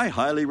 I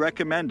highly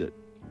recommend it.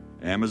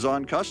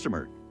 Amazon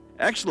customer.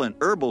 Excellent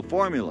herbal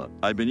formula.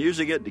 I've been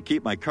using it to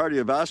keep my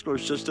cardiovascular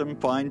system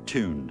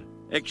fine-tuned.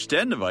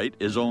 Extendivite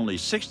is only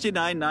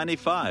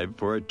 $69.95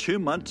 for a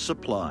 2-month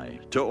supply.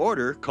 To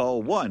order,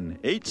 call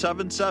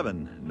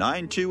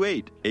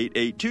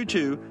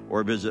 1-877-928-8822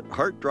 or visit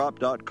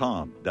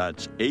heartdrop.com.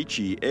 That's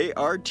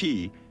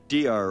HEARTDROP.com.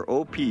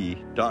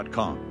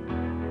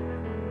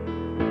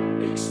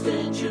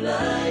 Extend your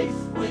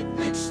life with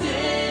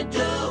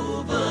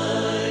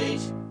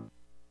Extendovite.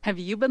 Have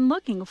you been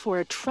looking for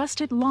a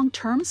trusted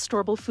long-term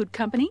storable food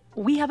company?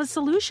 We have a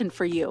solution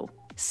for you.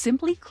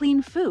 Simply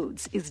Clean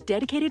Foods is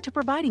dedicated to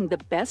providing the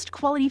best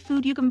quality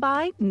food you can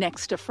buy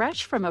next to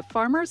fresh from a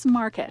farmer's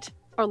market.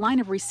 Our line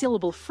of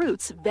resealable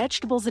fruits,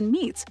 vegetables, and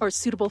meats are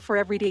suitable for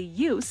everyday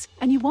use,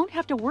 and you won't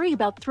have to worry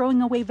about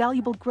throwing away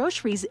valuable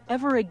groceries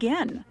ever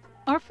again.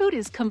 Our food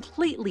is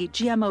completely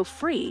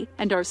GMO-free,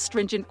 and our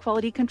stringent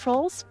quality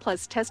controls,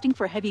 plus testing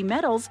for heavy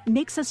metals,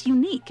 makes us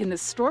unique in the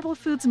storable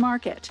foods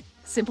market.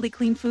 Simply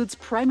Clean Foods'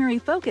 primary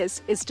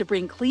focus is to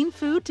bring clean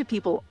food to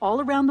people all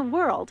around the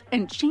world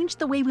and change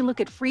the way we look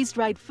at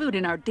freeze-dried food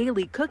in our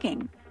daily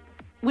cooking.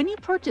 When you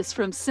purchase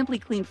from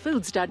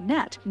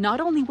simplycleanfoods.net,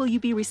 not only will you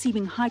be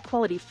receiving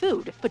high-quality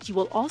food, but you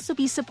will also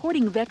be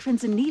supporting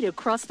veterans in need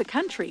across the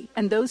country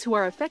and those who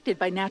are affected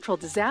by natural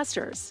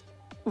disasters.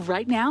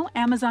 Right now,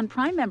 Amazon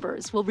Prime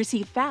members will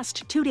receive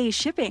fast 2-day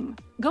shipping.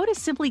 Go to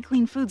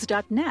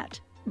simplycleanfoods.net.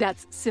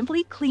 That's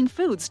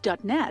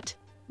simplycleanfoods.net.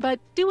 But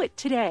do it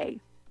today.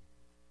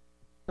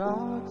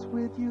 Starts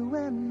with you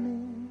and me.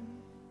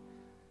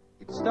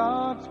 It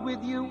starts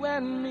with you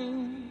and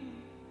me.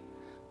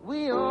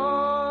 We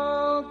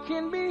all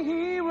can be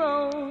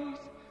heroes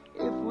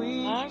if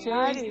we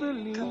take the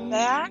lead. Come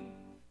back.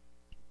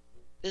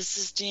 This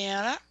is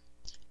Deanna,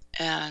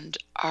 and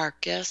our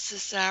guest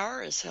this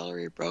hour is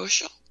Hillary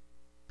Broschel,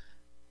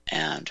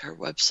 and her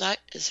website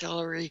is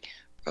Hillary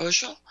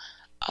Broschel.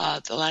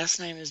 The last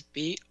name is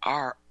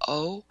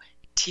Brotsschol,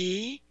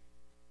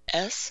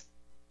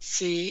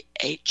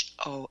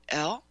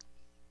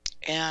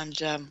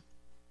 and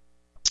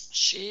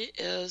she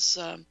is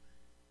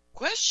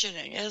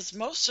questioning, as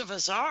most of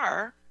us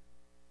are,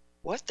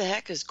 what the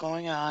heck is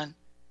going on,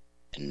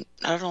 in,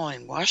 not only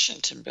in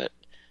Washington, but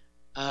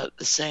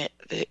the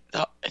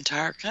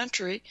entire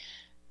country,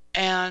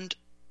 and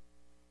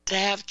to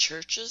have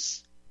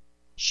churches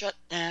shut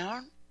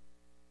down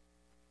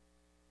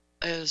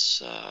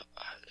is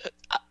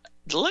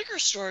the liquor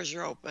stores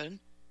are open,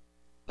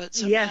 but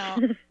somehow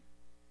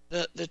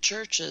the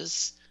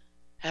churches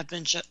have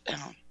been shut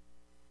down.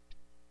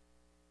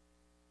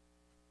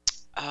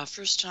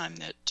 First time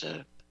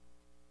that,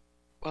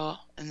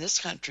 in this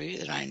country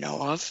that I know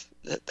of,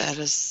 that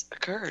has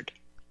occurred.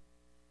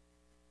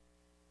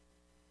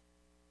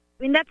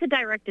 I mean, that's a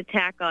direct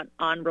attack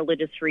on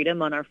religious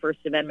freedom, on our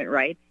First Amendment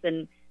rights.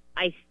 And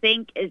I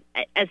think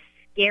as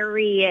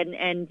scary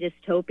and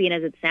dystopian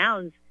as it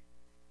sounds,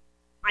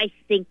 I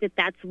think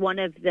that's one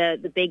of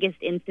the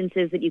biggest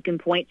instances that you can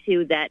point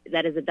to that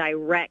is a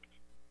direct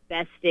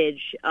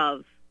vestige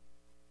of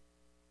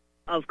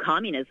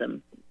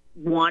communism,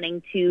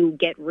 wanting to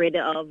get rid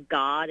of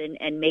God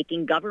and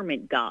making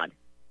government God.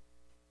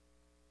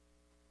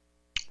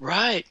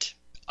 Right.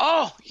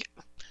 Oh,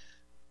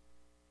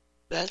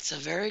 that's a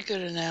very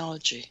good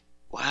analogy.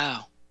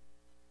 Wow.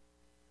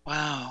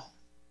 And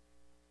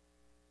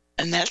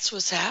that's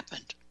what's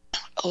happened.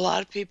 A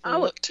lot of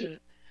people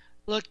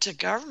look to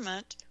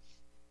government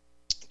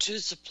to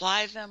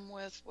supply them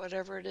with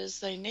whatever it is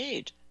they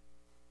need,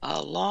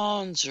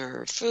 loans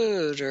or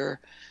food or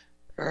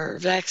or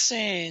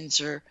vaccines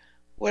or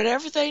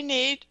whatever they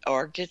need,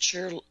 or get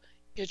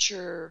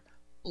your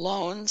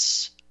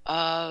loans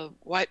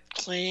wiped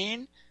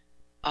clean.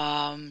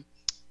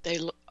 They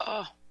look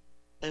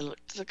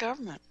to the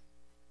government.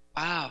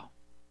 Wow.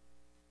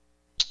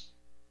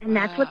 And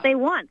that's what they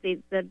want.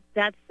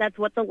 That's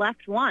what the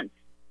left wants.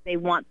 They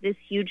want this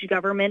huge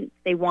government.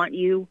 They want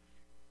you.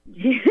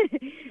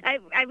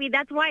 I mean,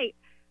 that's why.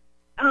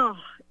 Oh,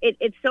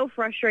 it's so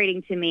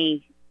frustrating to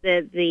me.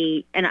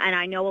 And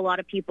I know a lot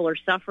of people are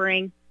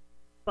suffering,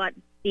 but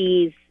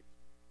these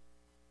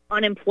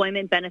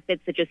unemployment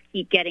benefits that just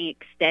keep getting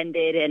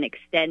extended, and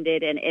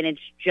it's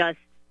just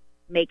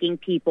making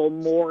people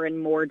more and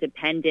more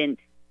dependent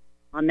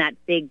on that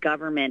big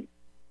government,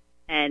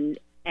 and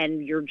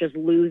you're just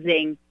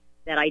losing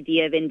that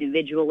idea of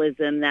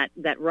individualism,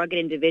 that rugged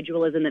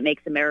individualism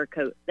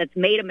that's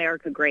made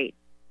America great.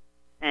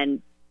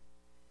 And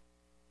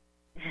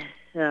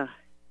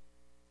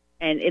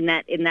in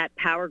that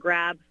power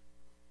grab,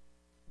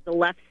 the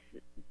left's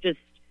just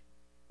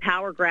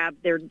power grab,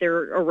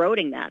 they're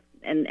eroding that,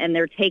 and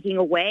they're taking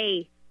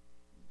away.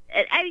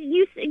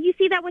 You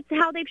see that with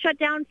how they've shut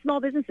down small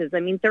businesses. I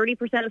mean,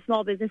 30% of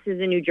small businesses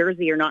in New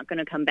Jersey are not going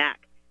to come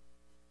back.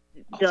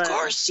 Of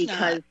course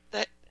because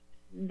not.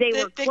 They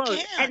were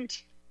closed, and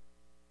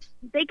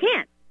they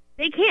can't.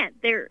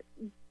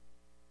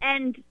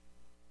 And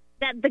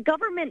that the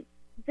government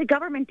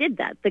did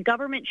that. The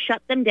government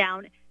shut them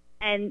down,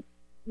 and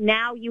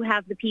now you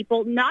have the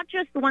people, not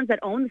just the ones that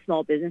own the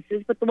small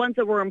businesses, but the ones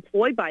that were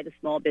employed by the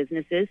small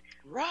businesses.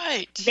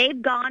 Right.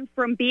 They've gone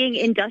from being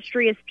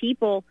industrious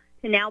people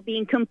to now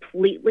being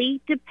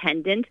completely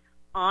dependent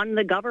on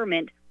the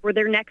government for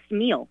their next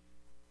meal.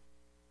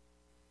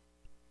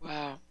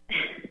 Wow.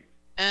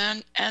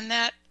 And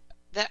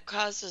that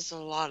causes a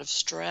lot of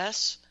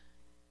stress.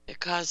 It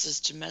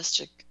causes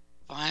domestic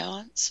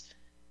violence.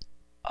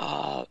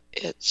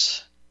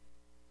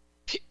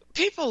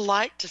 People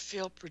like to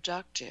feel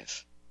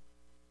productive.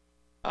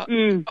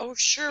 Oh,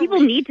 sure. People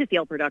need to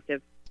feel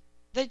productive.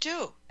 They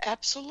do,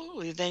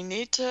 absolutely. They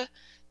need to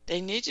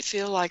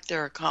feel like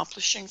they're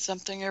accomplishing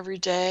something every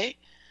day.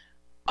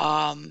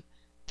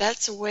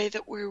 That's the way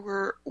that we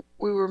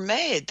were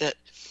made. That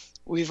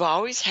we've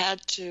always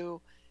had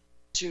to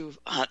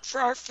hunt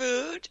for our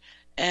food,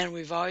 and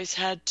we've always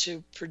had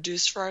to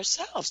produce for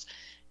ourselves.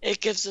 It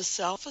gives us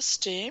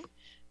self-esteem.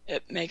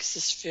 It makes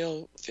us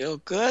feel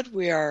good.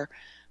 We are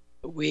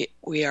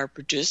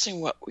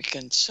producing what we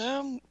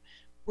consume.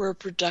 We're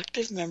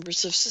productive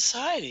members of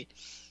society.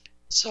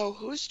 So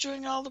who's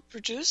doing all the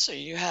producing?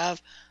 You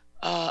have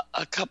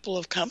a couple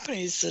of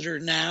companies that are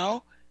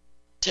now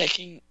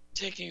taking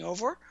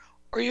over,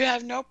 or you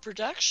have no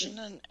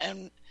production.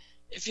 And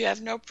if you have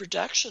no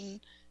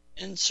production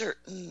in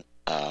certain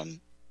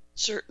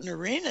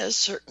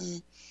arenas,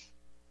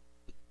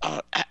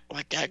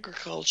 like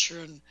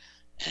agriculture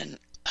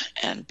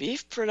and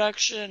beef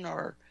production,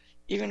 or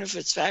even if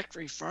it's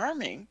factory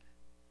farming,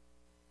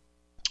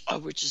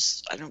 which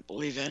is I don't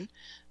believe in,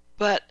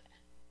 but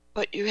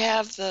you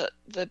have the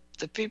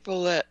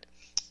people that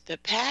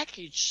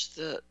package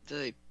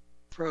the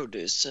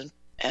produce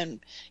and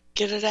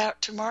get it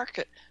out to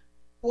market.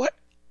 What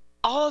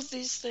all of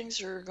these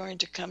things are going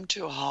to come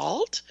to a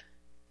halt,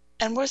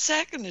 and what's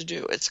that going to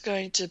do? It's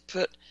going to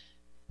put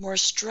more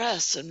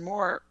stress and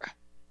more.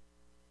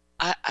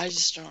 I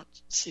just don't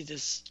see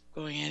this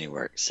going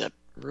anywhere except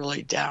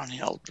really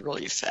downhill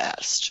really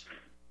fast.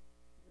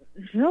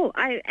 No,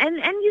 and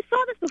you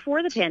saw this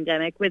before the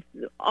pandemic with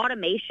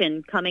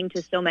automation coming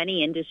to so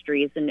many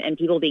industries and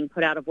people being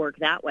put out of work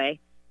that way,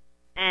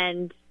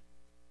 and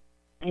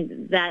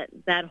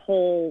that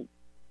whole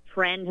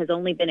trend has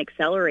only been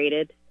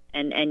accelerated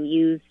and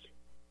used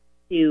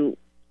to,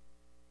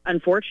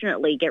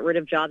 unfortunately, get rid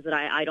of jobs that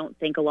I don't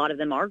think a lot of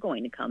them are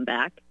going to come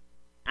back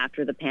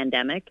after the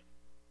pandemic,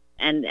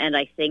 and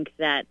I think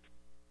that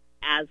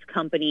as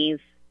companies,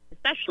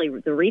 especially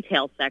the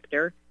retail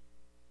sector,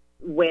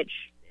 which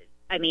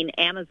I mean,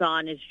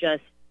 Amazon is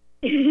just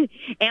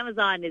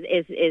Amazon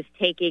is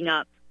taking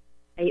up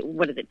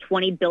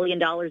 $20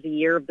 billion a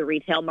year of the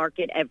retail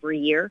market every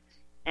year,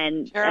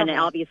 and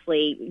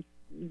obviously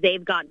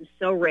they've gotten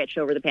so rich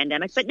over the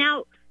pandemic. But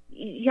now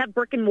you have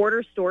brick and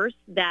mortar stores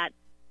that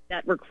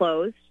were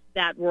closed,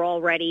 that were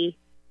already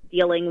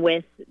dealing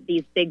with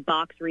these big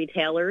box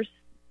retailers,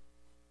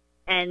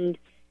 and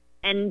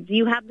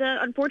you have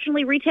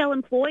unfortunately retail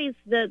employs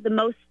the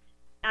most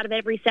out of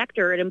every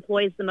sector. It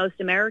employs the most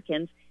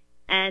Americans.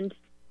 And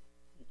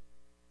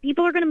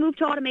people are going to move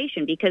to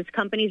automation because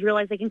companies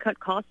realize they can cut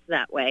costs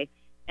that way.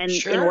 And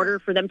in order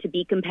for them to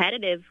be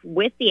competitive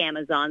with the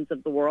Amazons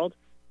of the world,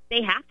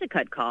 they have to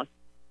cut costs.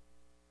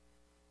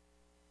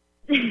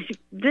 This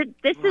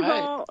is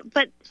all,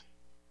 but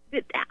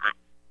this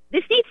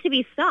needs to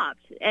be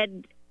stopped.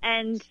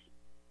 And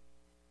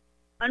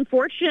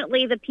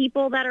unfortunately, the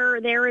people that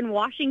are there in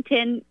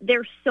Washington,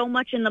 they're so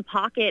much in the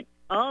pocket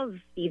of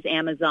these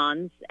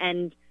Amazons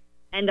and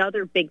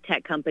other big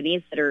tech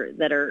companies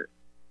that are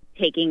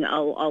taking a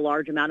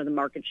large amount of the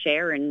market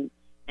share and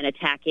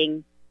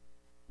attacking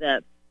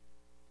the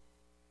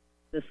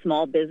the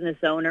small business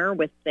owner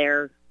with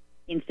their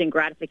instant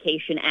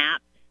gratification apps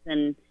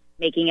and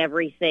making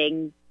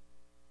everything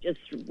just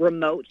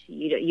remote.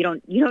 You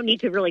don't need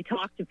to really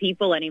talk to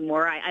people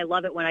anymore. I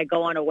love it when I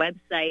go on a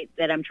website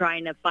that I'm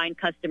trying to find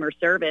customer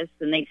service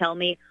and they tell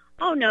me,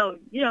 "Oh no,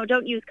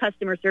 don't use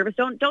customer service.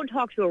 Don't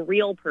talk to a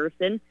real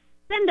person.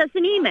 Send us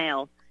an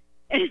email."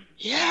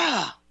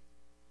 Yeah.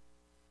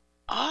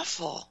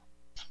 Awful.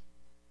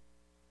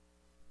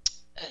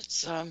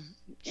 It's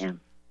yeah.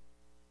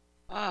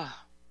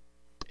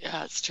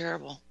 Yeah, it's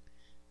terrible.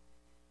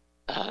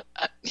 I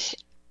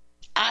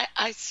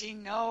see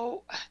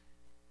no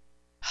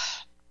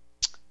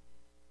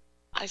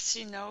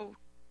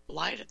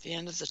light at the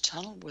end of the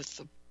tunnel with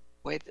the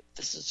way that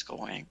this is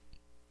going.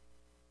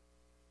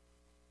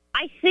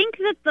 I think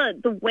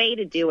that the way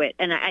to do it,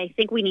 and I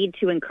think we need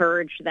to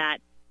encourage that,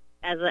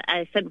 as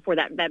I said before,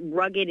 that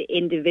rugged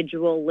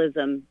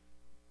individualism.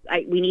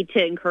 We need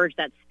to encourage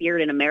that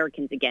spirit in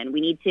Americans again.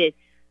 We need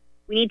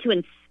to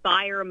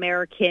inspire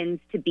Americans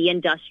to be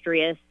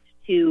industrious,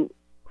 to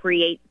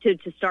create, to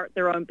start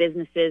their own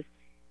businesses,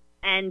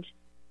 and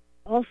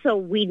also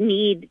we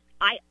need.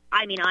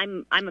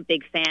 I'm a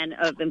big fan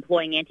of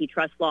employing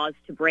antitrust laws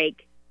to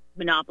break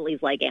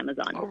monopolies like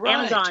Amazon. Right.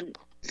 Amazon,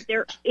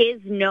 there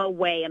is no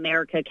way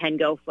America can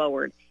go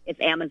forward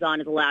if Amazon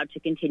is allowed to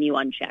continue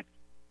unchecked.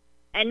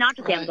 And not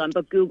just Amazon,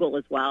 but Google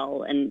as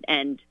well,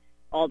 and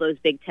all those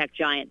big tech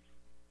giants.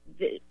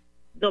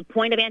 The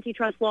point of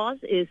antitrust laws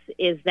is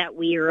that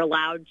we are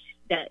allowed,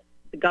 that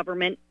the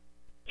government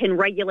can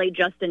regulate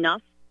just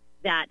enough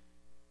that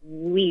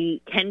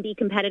we can be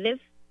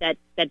competitive, that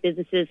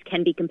businesses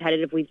can be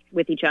competitive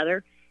with each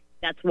other.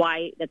 That's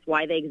why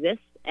they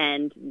exist,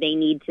 and they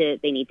need to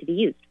be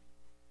used.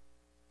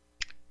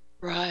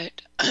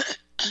 Right.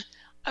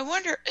 I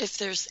wonder if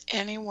there's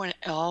anyone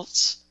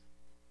else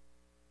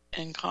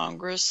in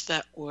Congress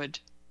that would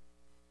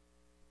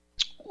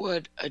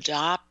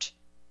adopt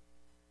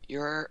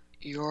your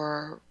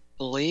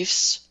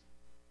beliefs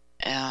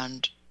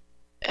and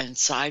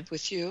side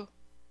with you.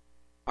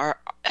 Or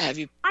have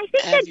you? I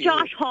think that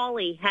Josh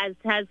Hawley has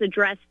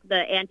addressed the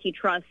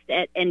antitrust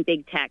and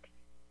big tech.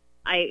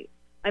 I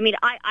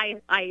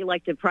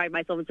like to pride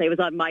myself and say it was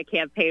on my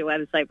campaign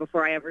website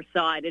before I ever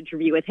saw an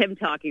interview with him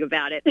talking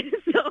about it.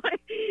 So,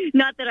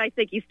 not that I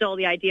think he stole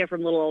the idea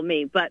from little old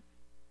me, but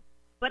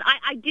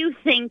I do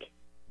think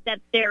that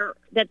there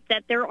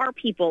are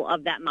people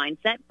of that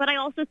mindset. But I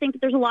also think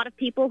that there's a lot of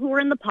people who are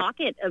in the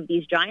pocket of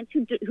these giants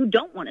who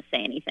don't want to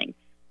say anything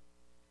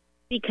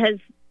because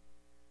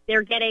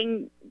they're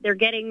getting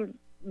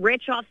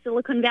rich off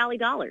Silicon Valley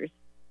dollars.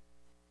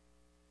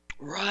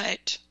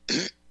 Right.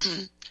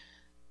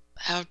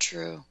 How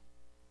true.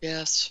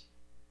 Yes.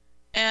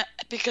 And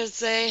because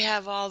they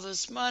have all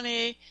this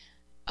money,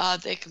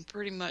 they can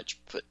pretty much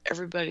put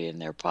everybody in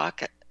their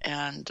pocket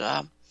and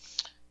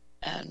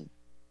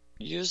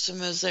use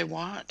them as they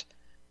want.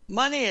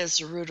 Money is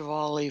the root of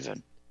all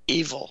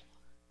evil.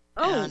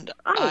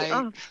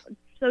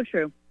 So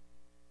true.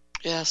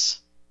 Yes.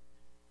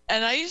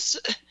 And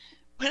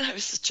when I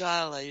was a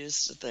child, I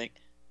used to think,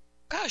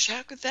 gosh,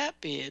 how could that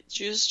be? It's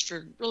used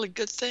for really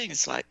good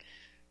things, like,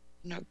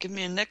 give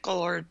me a nickel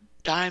or a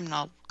dime and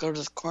I'll go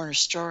to the corner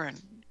store and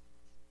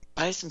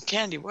buy some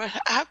candy.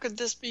 How could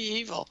this be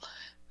evil?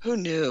 Who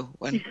knew?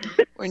 When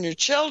you're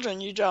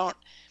children, you don't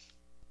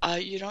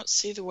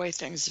see the way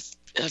things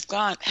have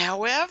gone.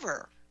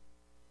 However,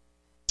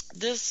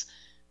 this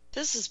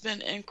has been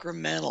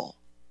incremental.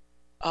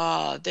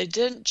 They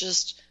didn't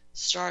just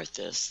start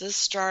this. This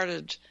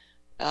started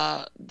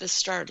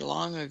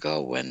long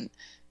ago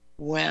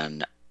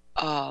when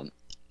I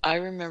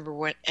remember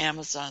when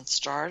Amazon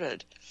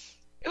started.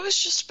 It was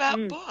just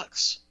about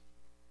books.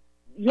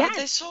 Yes,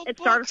 they sold it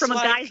started from a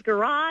guy's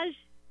garage.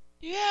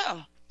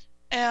 Yeah,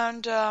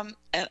 and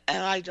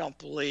I don't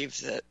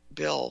believe that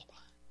Bill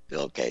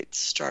Gates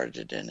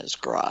started in his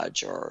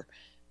garage, or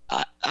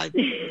I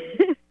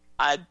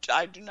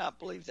do not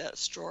believe that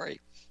story.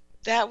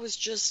 That was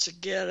just to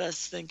get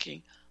us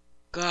thinking,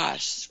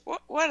 gosh,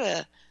 what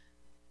a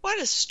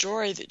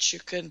story that you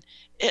can.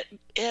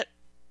 It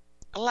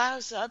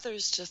allows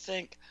others to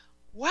think,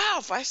 wow,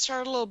 if I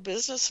start a little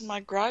business in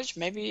my garage,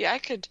 maybe I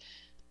could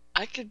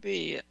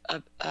be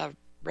a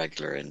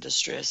regular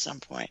industry at some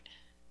point.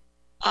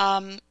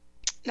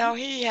 No,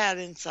 he had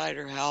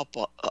insider help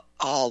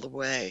all the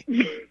way,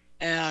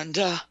 and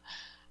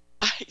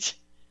I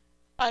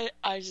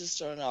just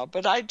don't know.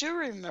 But I do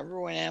remember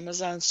when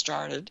Amazon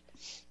started,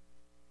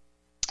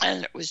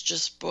 and it was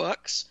just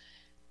books,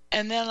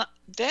 and then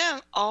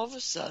all of a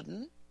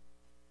sudden,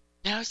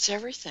 now it's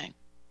everything.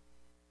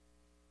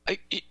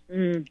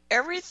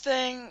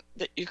 Everything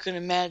that you can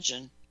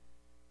imagine,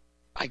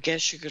 I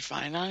guess you could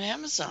find on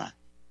Amazon.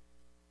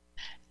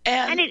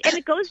 And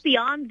it goes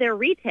beyond their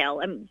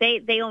retail.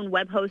 They own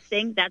web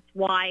hosting. That's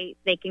why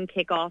they can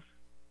kick off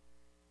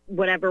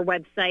whatever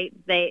website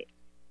they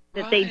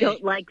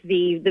don't like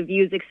the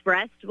views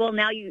expressed. Well,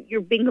 now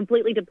you're being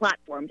completely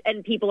deplatformed,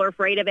 and people are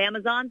afraid of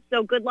Amazon.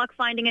 So good luck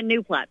finding a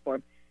new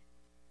platform.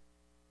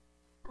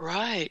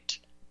 Right.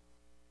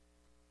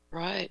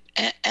 Right.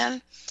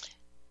 And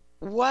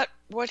what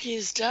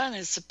he's done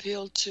is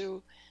appealed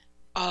to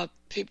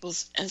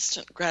people's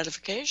instant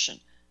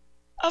gratification.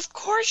 Of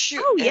course,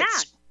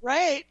 it's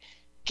great.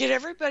 Get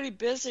everybody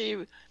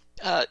busy.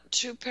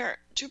 Two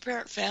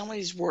parent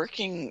families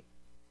working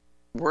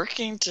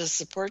to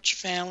support your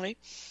family.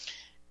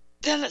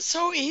 Then it's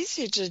so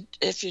easy to,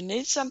 if you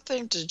need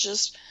something, to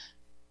just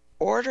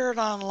order it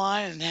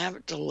online and have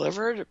it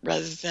delivered,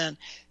 rather than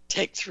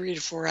take 3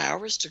 to 4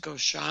 hours to go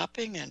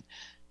shopping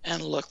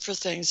and look for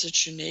things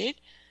that you need.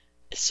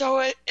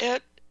 So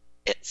it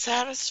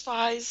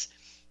satisfies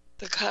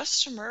the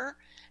customer,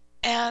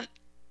 and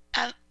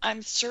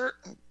I'm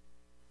certain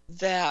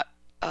that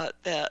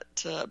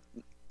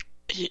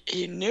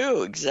he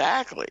knew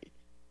exactly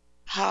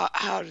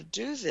how to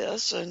do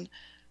this, and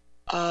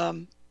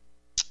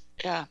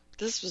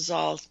this was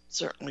all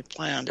certainly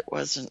planned. It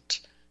wasn't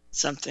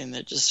something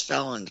that just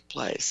fell into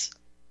place.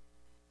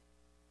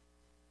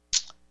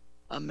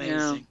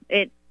 Amazing.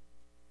 No,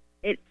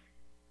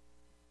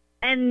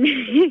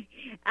 and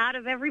out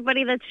of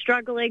everybody that's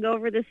struggling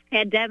over this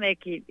pandemic,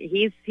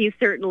 he's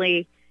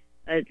certainly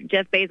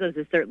Jeff Bezos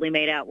has certainly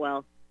made out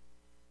well,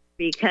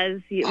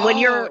 because when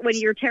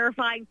you're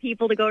terrifying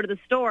people to go to the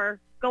store,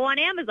 go on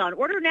Amazon,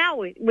 order now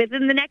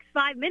within the next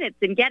 5 minutes,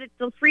 and get it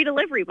till free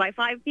delivery by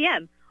 5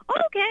 p.m.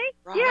 Oh, okay,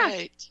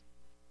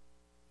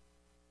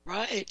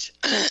 right.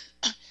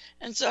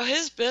 And so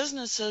his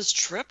business has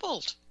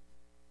tripled.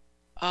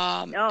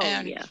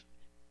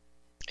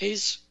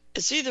 Is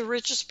he the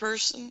richest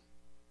person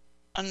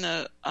on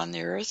the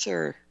earth,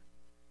 or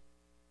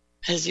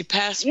has he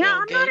passed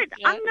Bill Gates yet?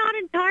 I'm not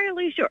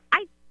entirely sure.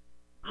 I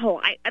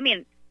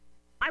mean,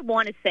 I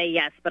want to say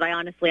yes, but I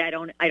honestly I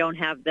don't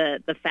have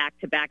the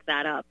fact to back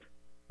that up.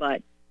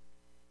 But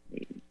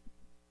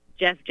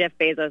Jeff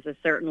Bezos is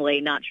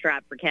certainly not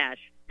strapped for cash.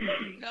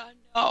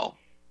 No,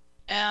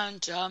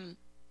 and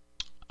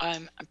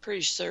I'm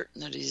pretty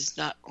certain that he's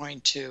not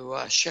going to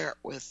share it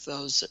with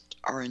those that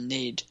are in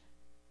need.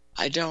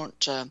 I don't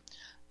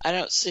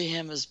see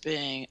him as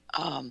being.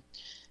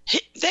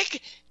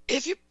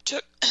 If you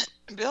took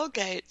Bill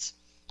Gates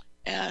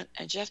and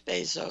Jeff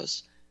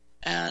Bezos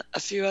and a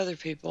few other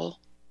people,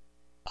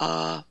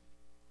 and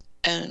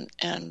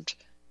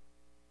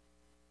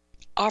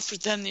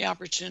offered them the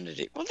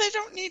opportunity. Well, they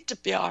don't need to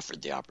be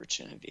offered the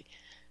opportunity.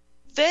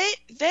 They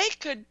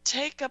could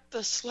take up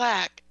the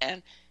slack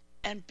and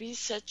be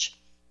such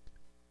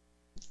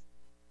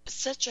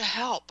a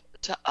help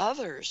to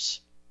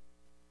others.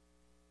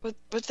 But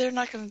they're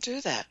not going to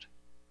do that.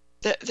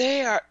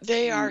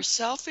 They are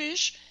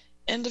selfish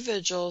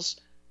individuals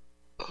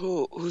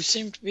who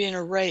seem to be in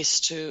a race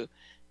to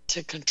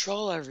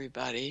control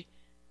everybody,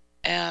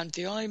 and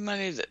the only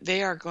money that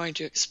they are going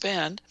to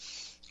expend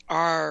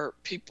are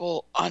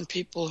on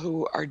people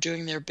who are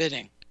doing their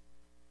bidding.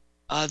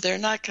 They're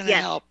not going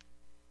to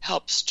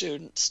help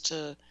students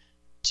to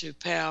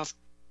pay off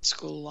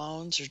school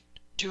loans or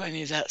do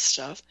any of that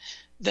stuff.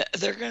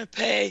 They're going to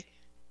pay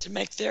to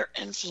make their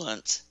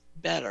influence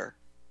better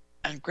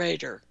and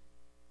greater,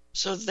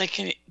 so that they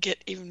can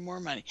get even more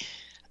money.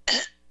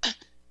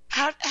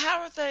 How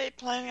are they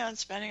planning on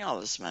spending all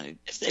this money?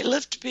 If they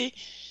live to be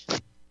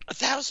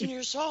 1,000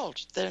 years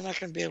old, they're not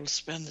going to be able to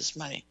spend this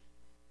money.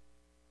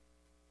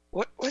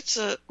 What's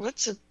the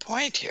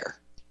point here?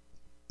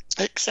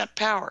 Except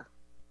power.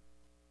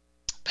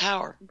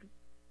 Power.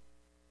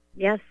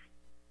 Yes,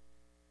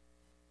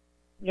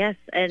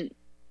 and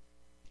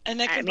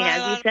they can buy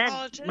as you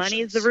said,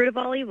 money is the root of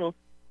all evil.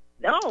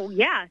 Oh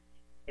yeah,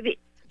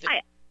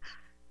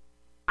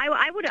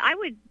 I would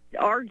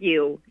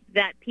argue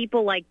that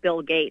people like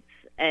Bill Gates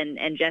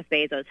and Jeff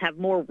Bezos have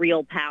more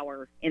real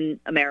power in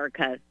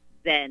America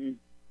than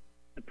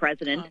the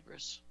president.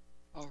 Congress.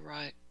 All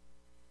right.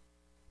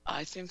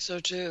 I think so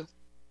too.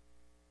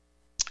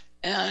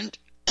 And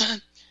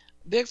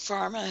Big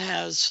Pharma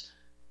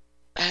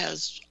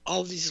has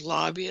all these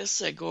lobbyists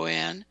that go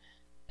in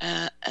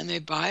and they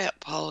buy up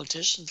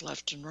politicians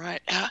left and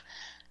right.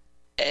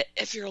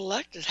 If you're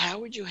elected, how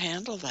would you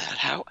handle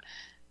that?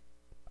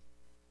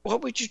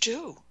 What would you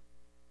do?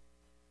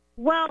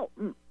 Well,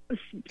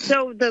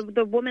 so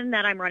the woman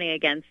that I'm running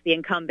against, the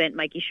incumbent,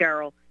 Mikey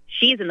Sherrill,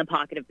 she's in the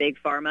pocket of Big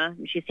Pharma.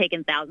 She's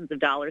taken thousands of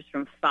dollars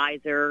from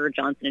Pfizer,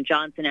 Johnson &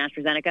 Johnson,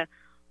 AstraZeneca.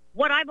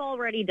 What I've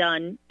already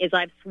done is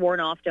I've sworn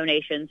off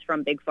donations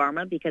from Big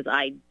Pharma because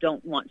I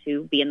don't want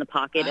to be in the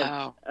pocket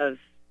of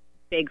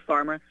Big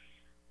Pharma.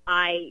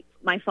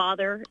 My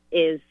father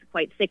is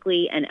quite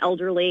sickly and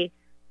elderly,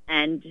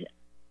 and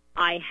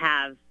I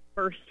have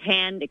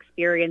firsthand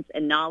experience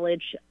and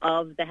knowledge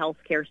of the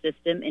healthcare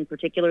system, in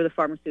particular the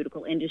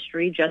pharmaceutical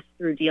industry, just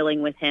through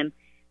dealing with him.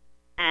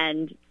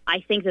 And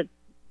I think that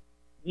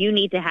you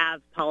need to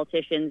have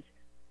politicians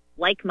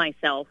like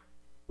myself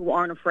who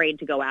aren't afraid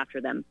to go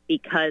after them,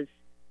 because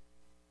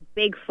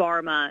Big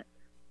Pharma,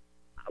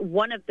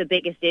 one of the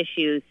biggest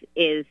issues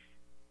is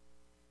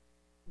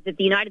that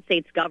the United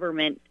States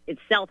government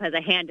itself has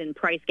a hand in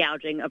price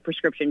gouging of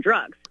prescription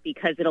drugs,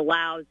 because it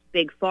allows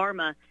Big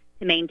Pharma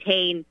to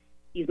maintain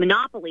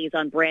monopolies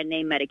on brand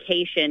name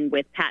medication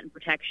with patent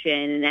protection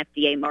and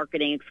FDA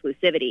marketing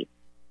exclusivity.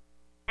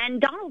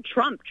 And Donald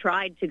Trump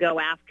tried to go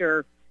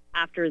after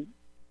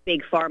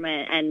big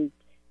pharma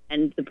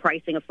and the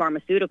pricing of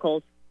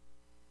pharmaceuticals,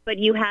 but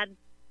you had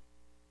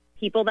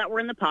people that were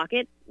in the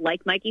pocket,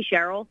 like Mikey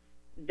Sherrill,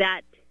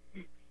 that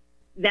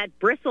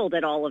bristled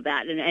at all of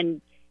that,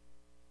 and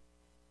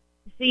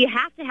so you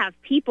have to have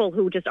people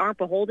who just aren't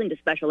beholden to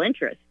special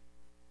interests.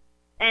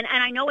 And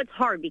I know it's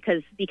hard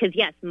because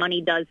yes,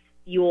 money does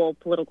fuel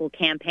political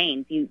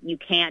campaigns. You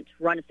can't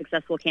run a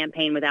successful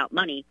campaign without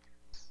money.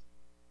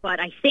 But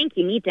I think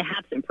you need to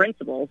have some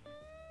principles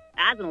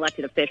as an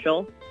elected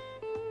official.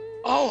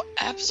 Oh,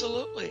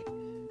 absolutely.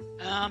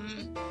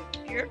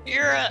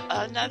 You're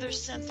another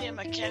Cynthia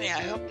McKinney.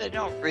 I hope they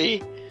don't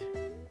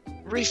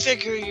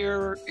refigure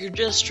your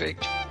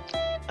district.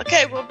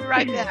 Okay, we'll be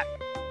right back.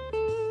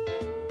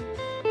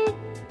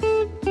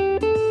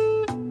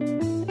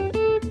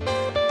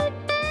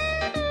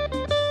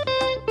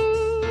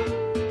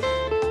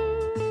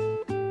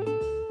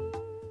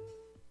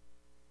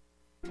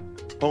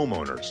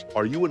 Homeowners,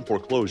 are you in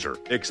foreclosure,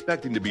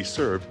 expecting to be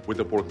served with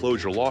a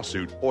foreclosure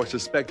lawsuit, or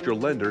suspect your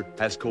lender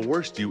has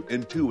coerced you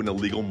into an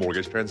illegal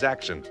mortgage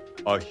transaction?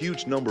 A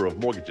huge number of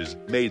mortgages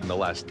made in the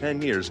last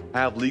 10 years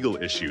have legal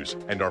issues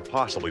and are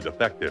possibly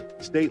defective.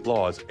 State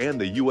laws and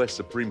the U.S.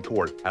 Supreme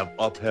Court have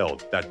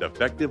upheld that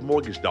defective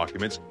mortgage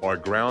documents are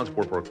grounds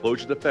for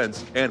foreclosure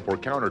defense and for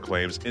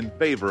counterclaims in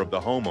favor of the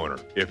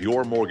homeowner. If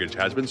your mortgage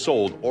has been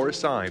sold or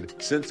assigned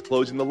since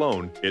closing the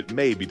loan, it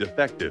may be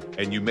defective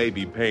and you may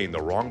be paying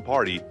the wrong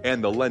party,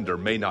 and the lender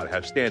may not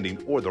have standing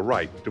or the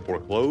right to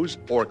foreclose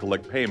or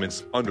collect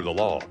payments under the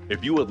law.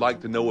 If you would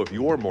like to know if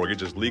your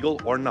mortgage is legal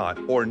or not,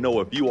 or know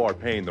if you are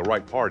paying the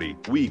right party,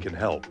 we can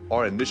help.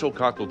 Our initial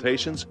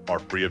consultations are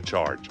free of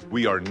charge.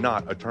 We are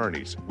not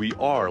attorneys. We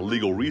are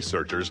legal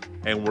researchers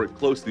and work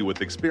closely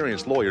with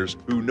experienced lawyers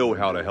who know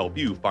how to help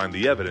you find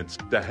the evidence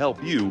to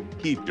help you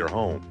keep your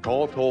home.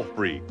 Call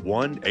toll-free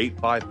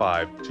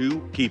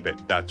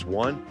 1-855-2-KEEP-IT. That's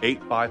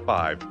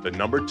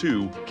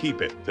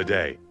 1-855-2-KEEP-IT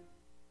today.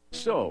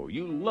 So,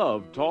 you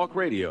love talk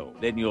radio?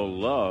 Then you'll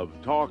love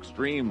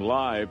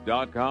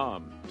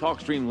TalkStreamLive.com.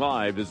 TalkStream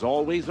Live is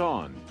always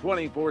on,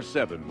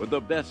 24/7, with the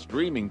best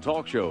streaming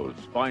talk shows.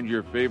 Find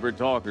your favorite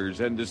talkers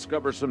and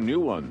discover some new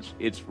ones.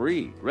 It's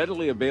free,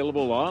 readily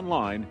available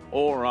online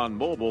or on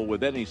mobile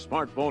with any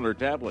smartphone or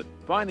tablet.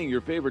 Finding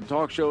your favorite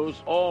talk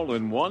shows all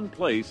in one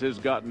place has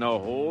gotten a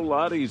whole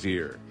lot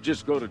easier.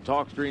 Just go to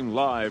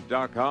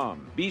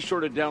TalkStreamLive.com. Be sure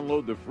to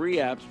download the free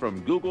apps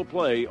from Google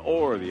Play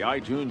or the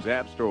iTunes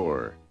App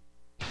Store.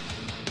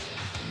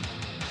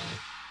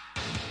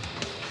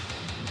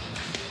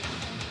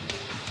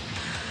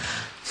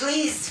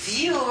 Please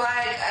view,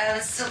 like,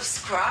 and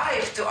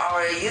subscribe to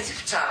our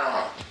YouTube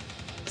channel,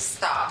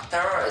 Stop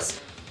Terrorism.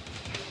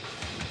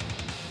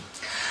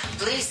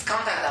 Please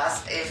contact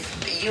us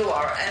if you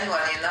or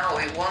anyone you know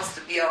who wants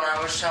to be on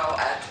our show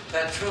at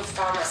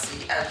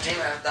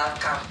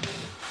thetruthpharmacy@gmail.com.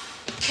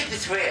 Keep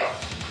it real.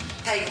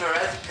 Take the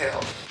red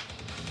pill.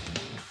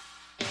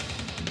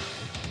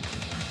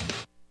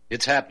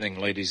 It's happening,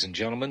 ladies and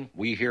gentlemen.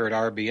 We here at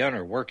RBN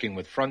are working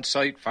with Front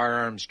Sight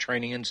Firearms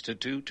Training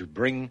Institute to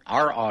bring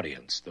our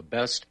audience the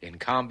best in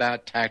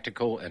combat,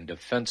 tactical, and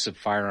defensive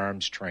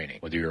firearms training.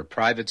 Whether you're a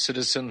private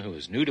citizen who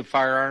is new to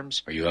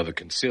firearms or you have a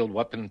concealed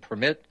weapon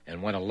permit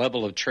and want a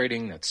level of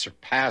training that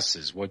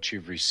surpasses what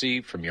you've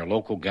received from your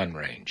local gun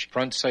range,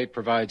 Front Sight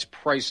provides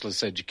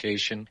priceless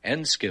education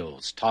and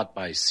skills taught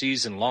by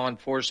seasoned law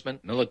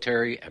enforcement,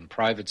 military, and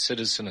private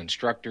citizen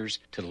instructors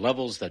to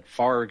levels that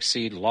far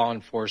exceed law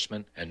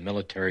enforcement and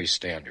military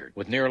standard.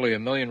 With nearly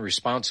 1 million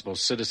responsible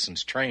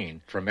citizens trained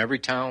from every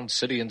town,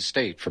 city, and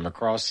state from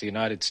across the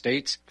United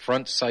States,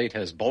 Front Sight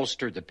has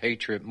bolstered the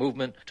Patriot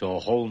movement to a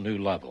whole new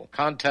level.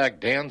 Contact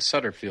Dan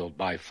Sutterfield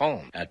by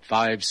phone at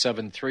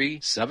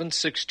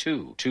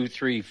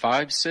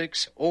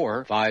 573-762-2356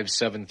 or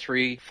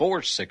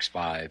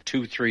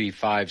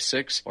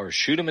 573-465-2356 or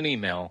shoot him an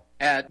email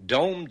at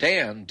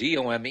domedan,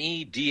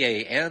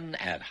 DOMEDAN,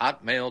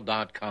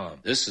 @hotmail.com.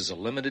 This is a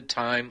limited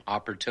time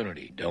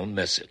opportunity. Don't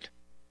miss it.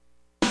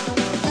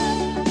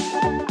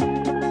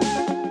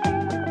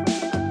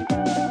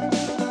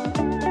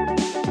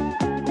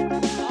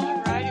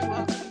 Alrighty,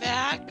 welcome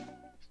back.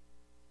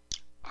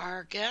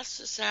 Our guest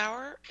this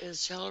hour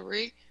is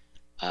Hillary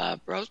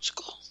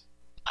Broetzkel.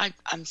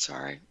 I'm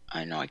sorry.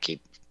 I know I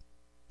keep...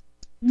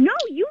 No,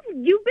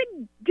 you've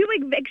been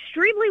doing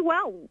extremely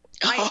well.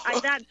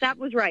 That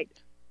was right.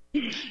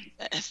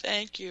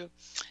 Thank you.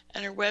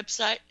 And her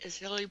website is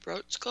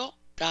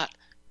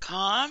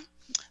HillaryBroetzkel.com.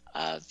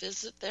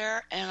 Visit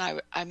there.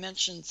 And I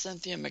mentioned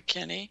Cynthia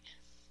McKinney,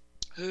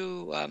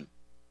 who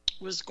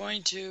was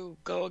going to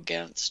go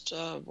against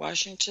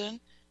Washington,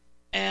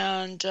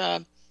 and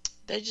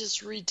they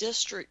just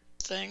redistrict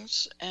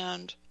things,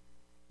 and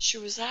she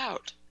was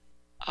out.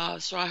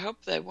 So I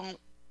hope they won't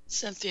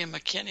Cynthia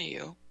McKinney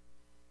you.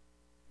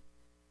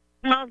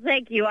 Well,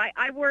 thank you.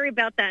 I worry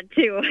about that,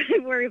 too. I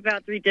worry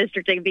about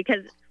redistricting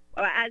because,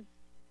 as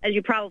as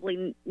you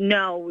probably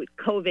know,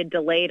 COVID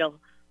delayed a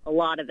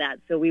lot of that.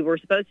 So we were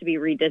supposed to be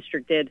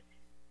redistricted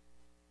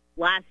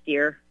last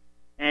year,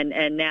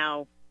 and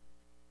now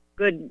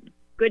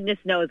goodness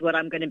knows what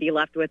I'm going to be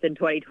left with in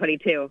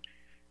 2022.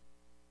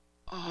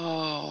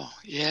 Oh,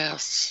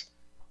 yes.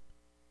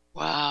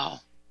 Wow.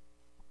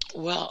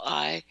 Well,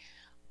 I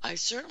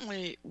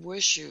certainly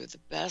wish you the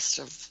best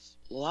of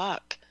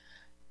luck,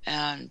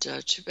 and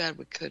too bad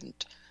we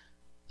couldn't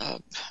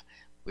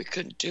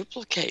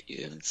duplicate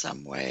you in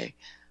some way.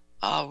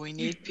 We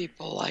need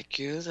people like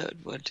you that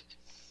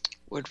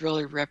would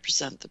really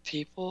represent the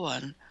people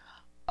and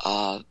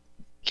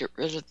get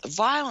rid of the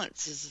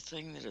violence. Is the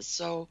thing that is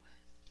so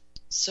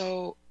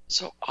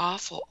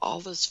awful. All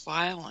this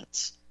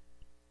violence.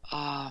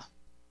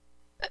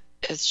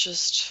 It's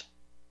just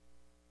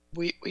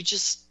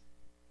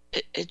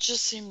it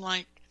just seemed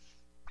like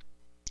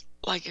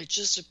it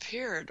just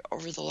appeared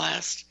over the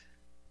last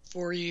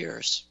 4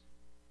 years.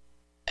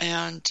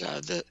 And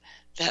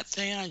that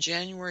thing on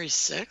January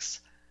 6th,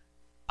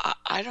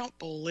 I don't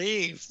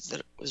believe that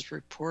it was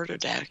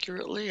reported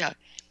accurately.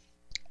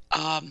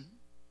 That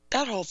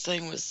whole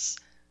thing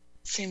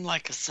seemed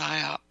like a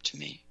psyop to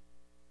me.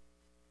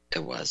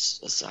 It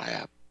was a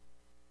psyop.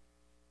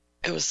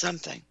 It was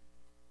something,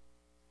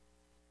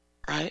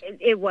 right?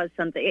 It was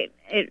something.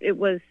 It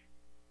was,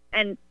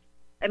 and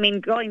I mean,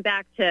 going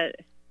back to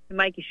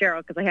Mikey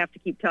Sherrill, because I have to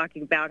keep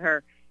talking about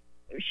her,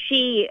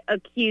 she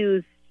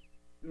accused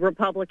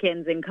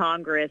Republicans in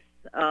Congress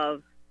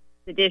of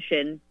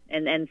sedition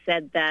and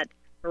said that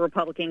her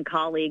Republican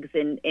colleagues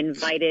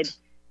invited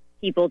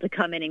people to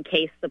come in and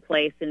case the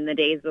place in the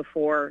days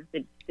before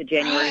the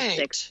January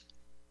 6th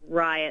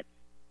riots.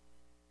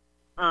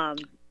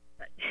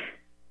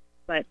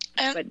 But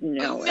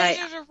no. Who made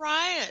it a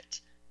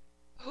riot?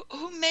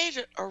 Who made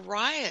it a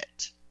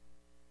riot?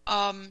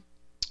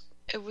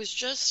 It was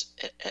just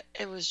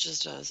a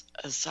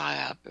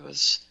psyop. It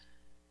was.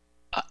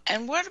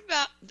 And what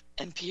about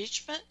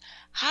impeachment?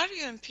 How do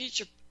you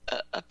impeach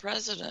a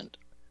president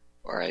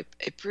or a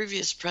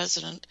previous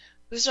president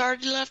who's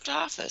already left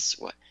office?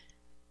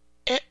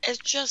 It's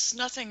just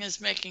nothing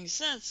is making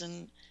sense,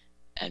 and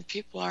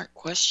people aren't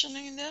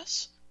questioning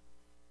this.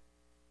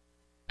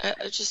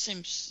 It just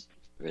seems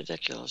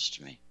ridiculous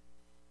to me.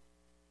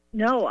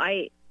 No,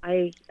 I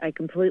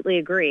completely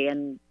agree,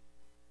 and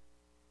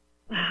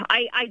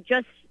I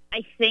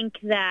think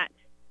that,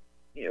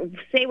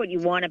 say what you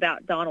want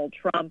about Donald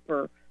Trump,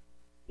 or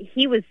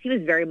he was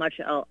very much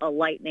a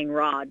lightning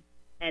rod,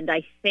 and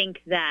I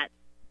think that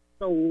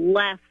the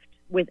left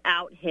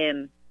without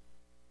him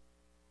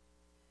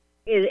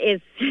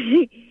is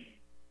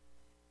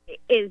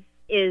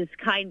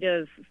kind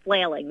of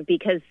flailing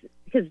because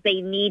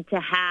they need to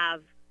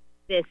have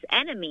this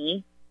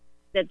enemy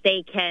that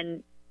they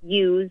can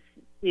use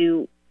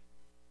to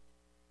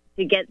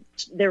get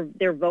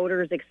their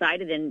voters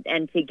excited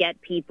and to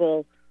get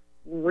people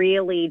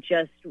really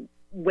just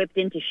whipped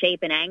into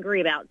shape and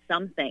angry about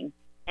something.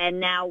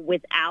 And now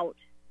without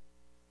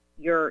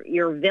your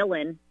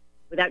villain,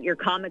 without your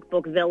comic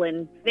book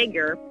villain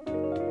figure,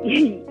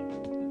 you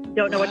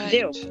don't know what to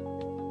do.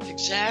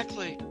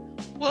 Exactly.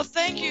 Well,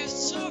 thank you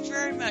so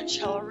very much,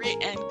 Hillary,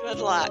 and good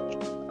luck.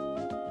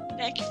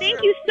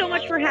 Thank you so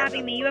much for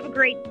having me. You have a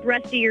great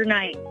rest of your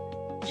night.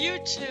 You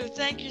too.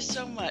 Thank you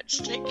so much.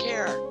 Take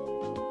care.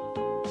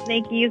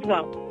 Thank you as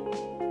well.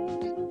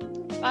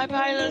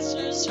 Bye-bye,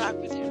 listeners. Talk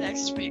with you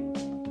next week.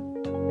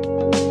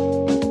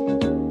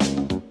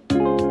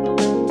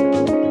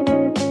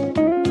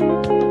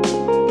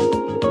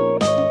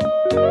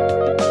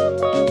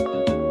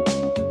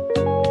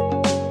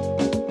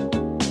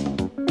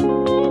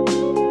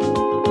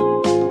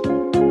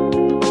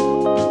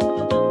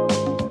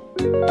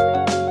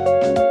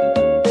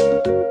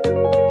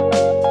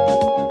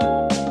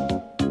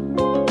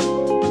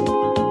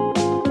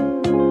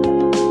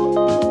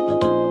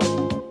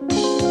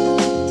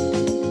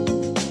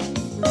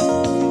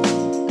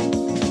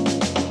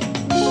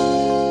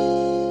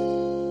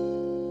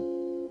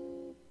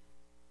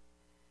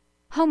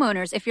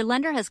 Homeowners, if your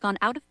lender has gone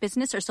out of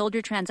business or sold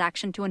your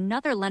transaction to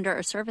another lender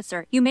or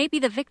servicer, you may be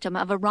the victim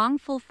of a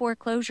wrongful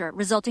foreclosure,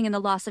 resulting in the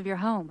loss of your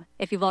home.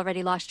 If you've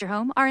already lost your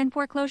home, are in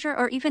foreclosure,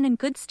 or even in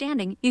good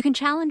standing, you can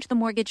challenge the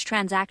mortgage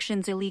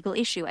transaction's illegal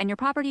issue, and your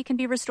property can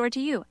be restored to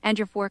you, and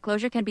your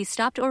foreclosure can be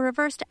stopped or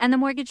reversed, and the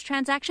mortgage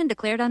transaction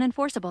declared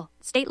unenforceable.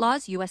 State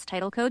laws, U.S.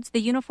 title codes, the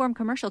Uniform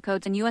Commercial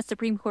Codes, and U.S.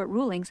 Supreme Court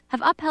rulings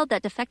have upheld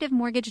that defective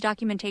mortgage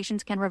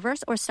documentations can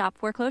reverse or stop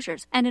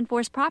foreclosures and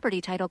enforce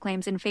property title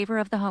claims in favor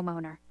of the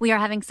homeowner. We are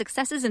having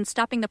successes in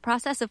stopping the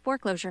process of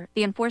foreclosure,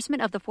 the enforcement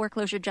of the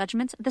foreclosure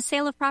judgments, the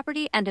sale of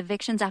property, and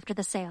evictions after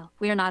the sale.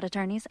 We are not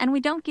attorneys, and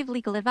we don't give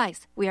legal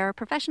advice. We are a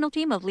professional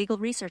team of legal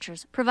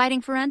researchers,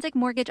 providing forensic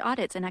mortgage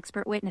audits and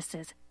expert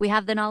witnesses. We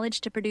have the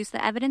knowledge to produce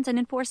the evidence and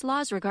enforce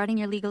laws regarding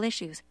your legal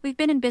issues. We've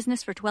been in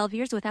business for 12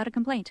 years without a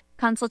complaint.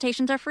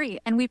 Consultations are free,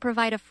 and we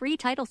provide a free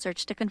title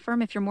search to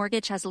confirm if your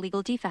mortgage has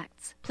legal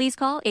defects. Please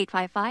call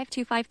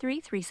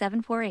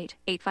 855-253-3748.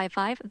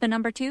 855, the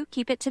number 2,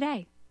 keep it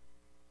today.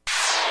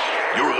 You're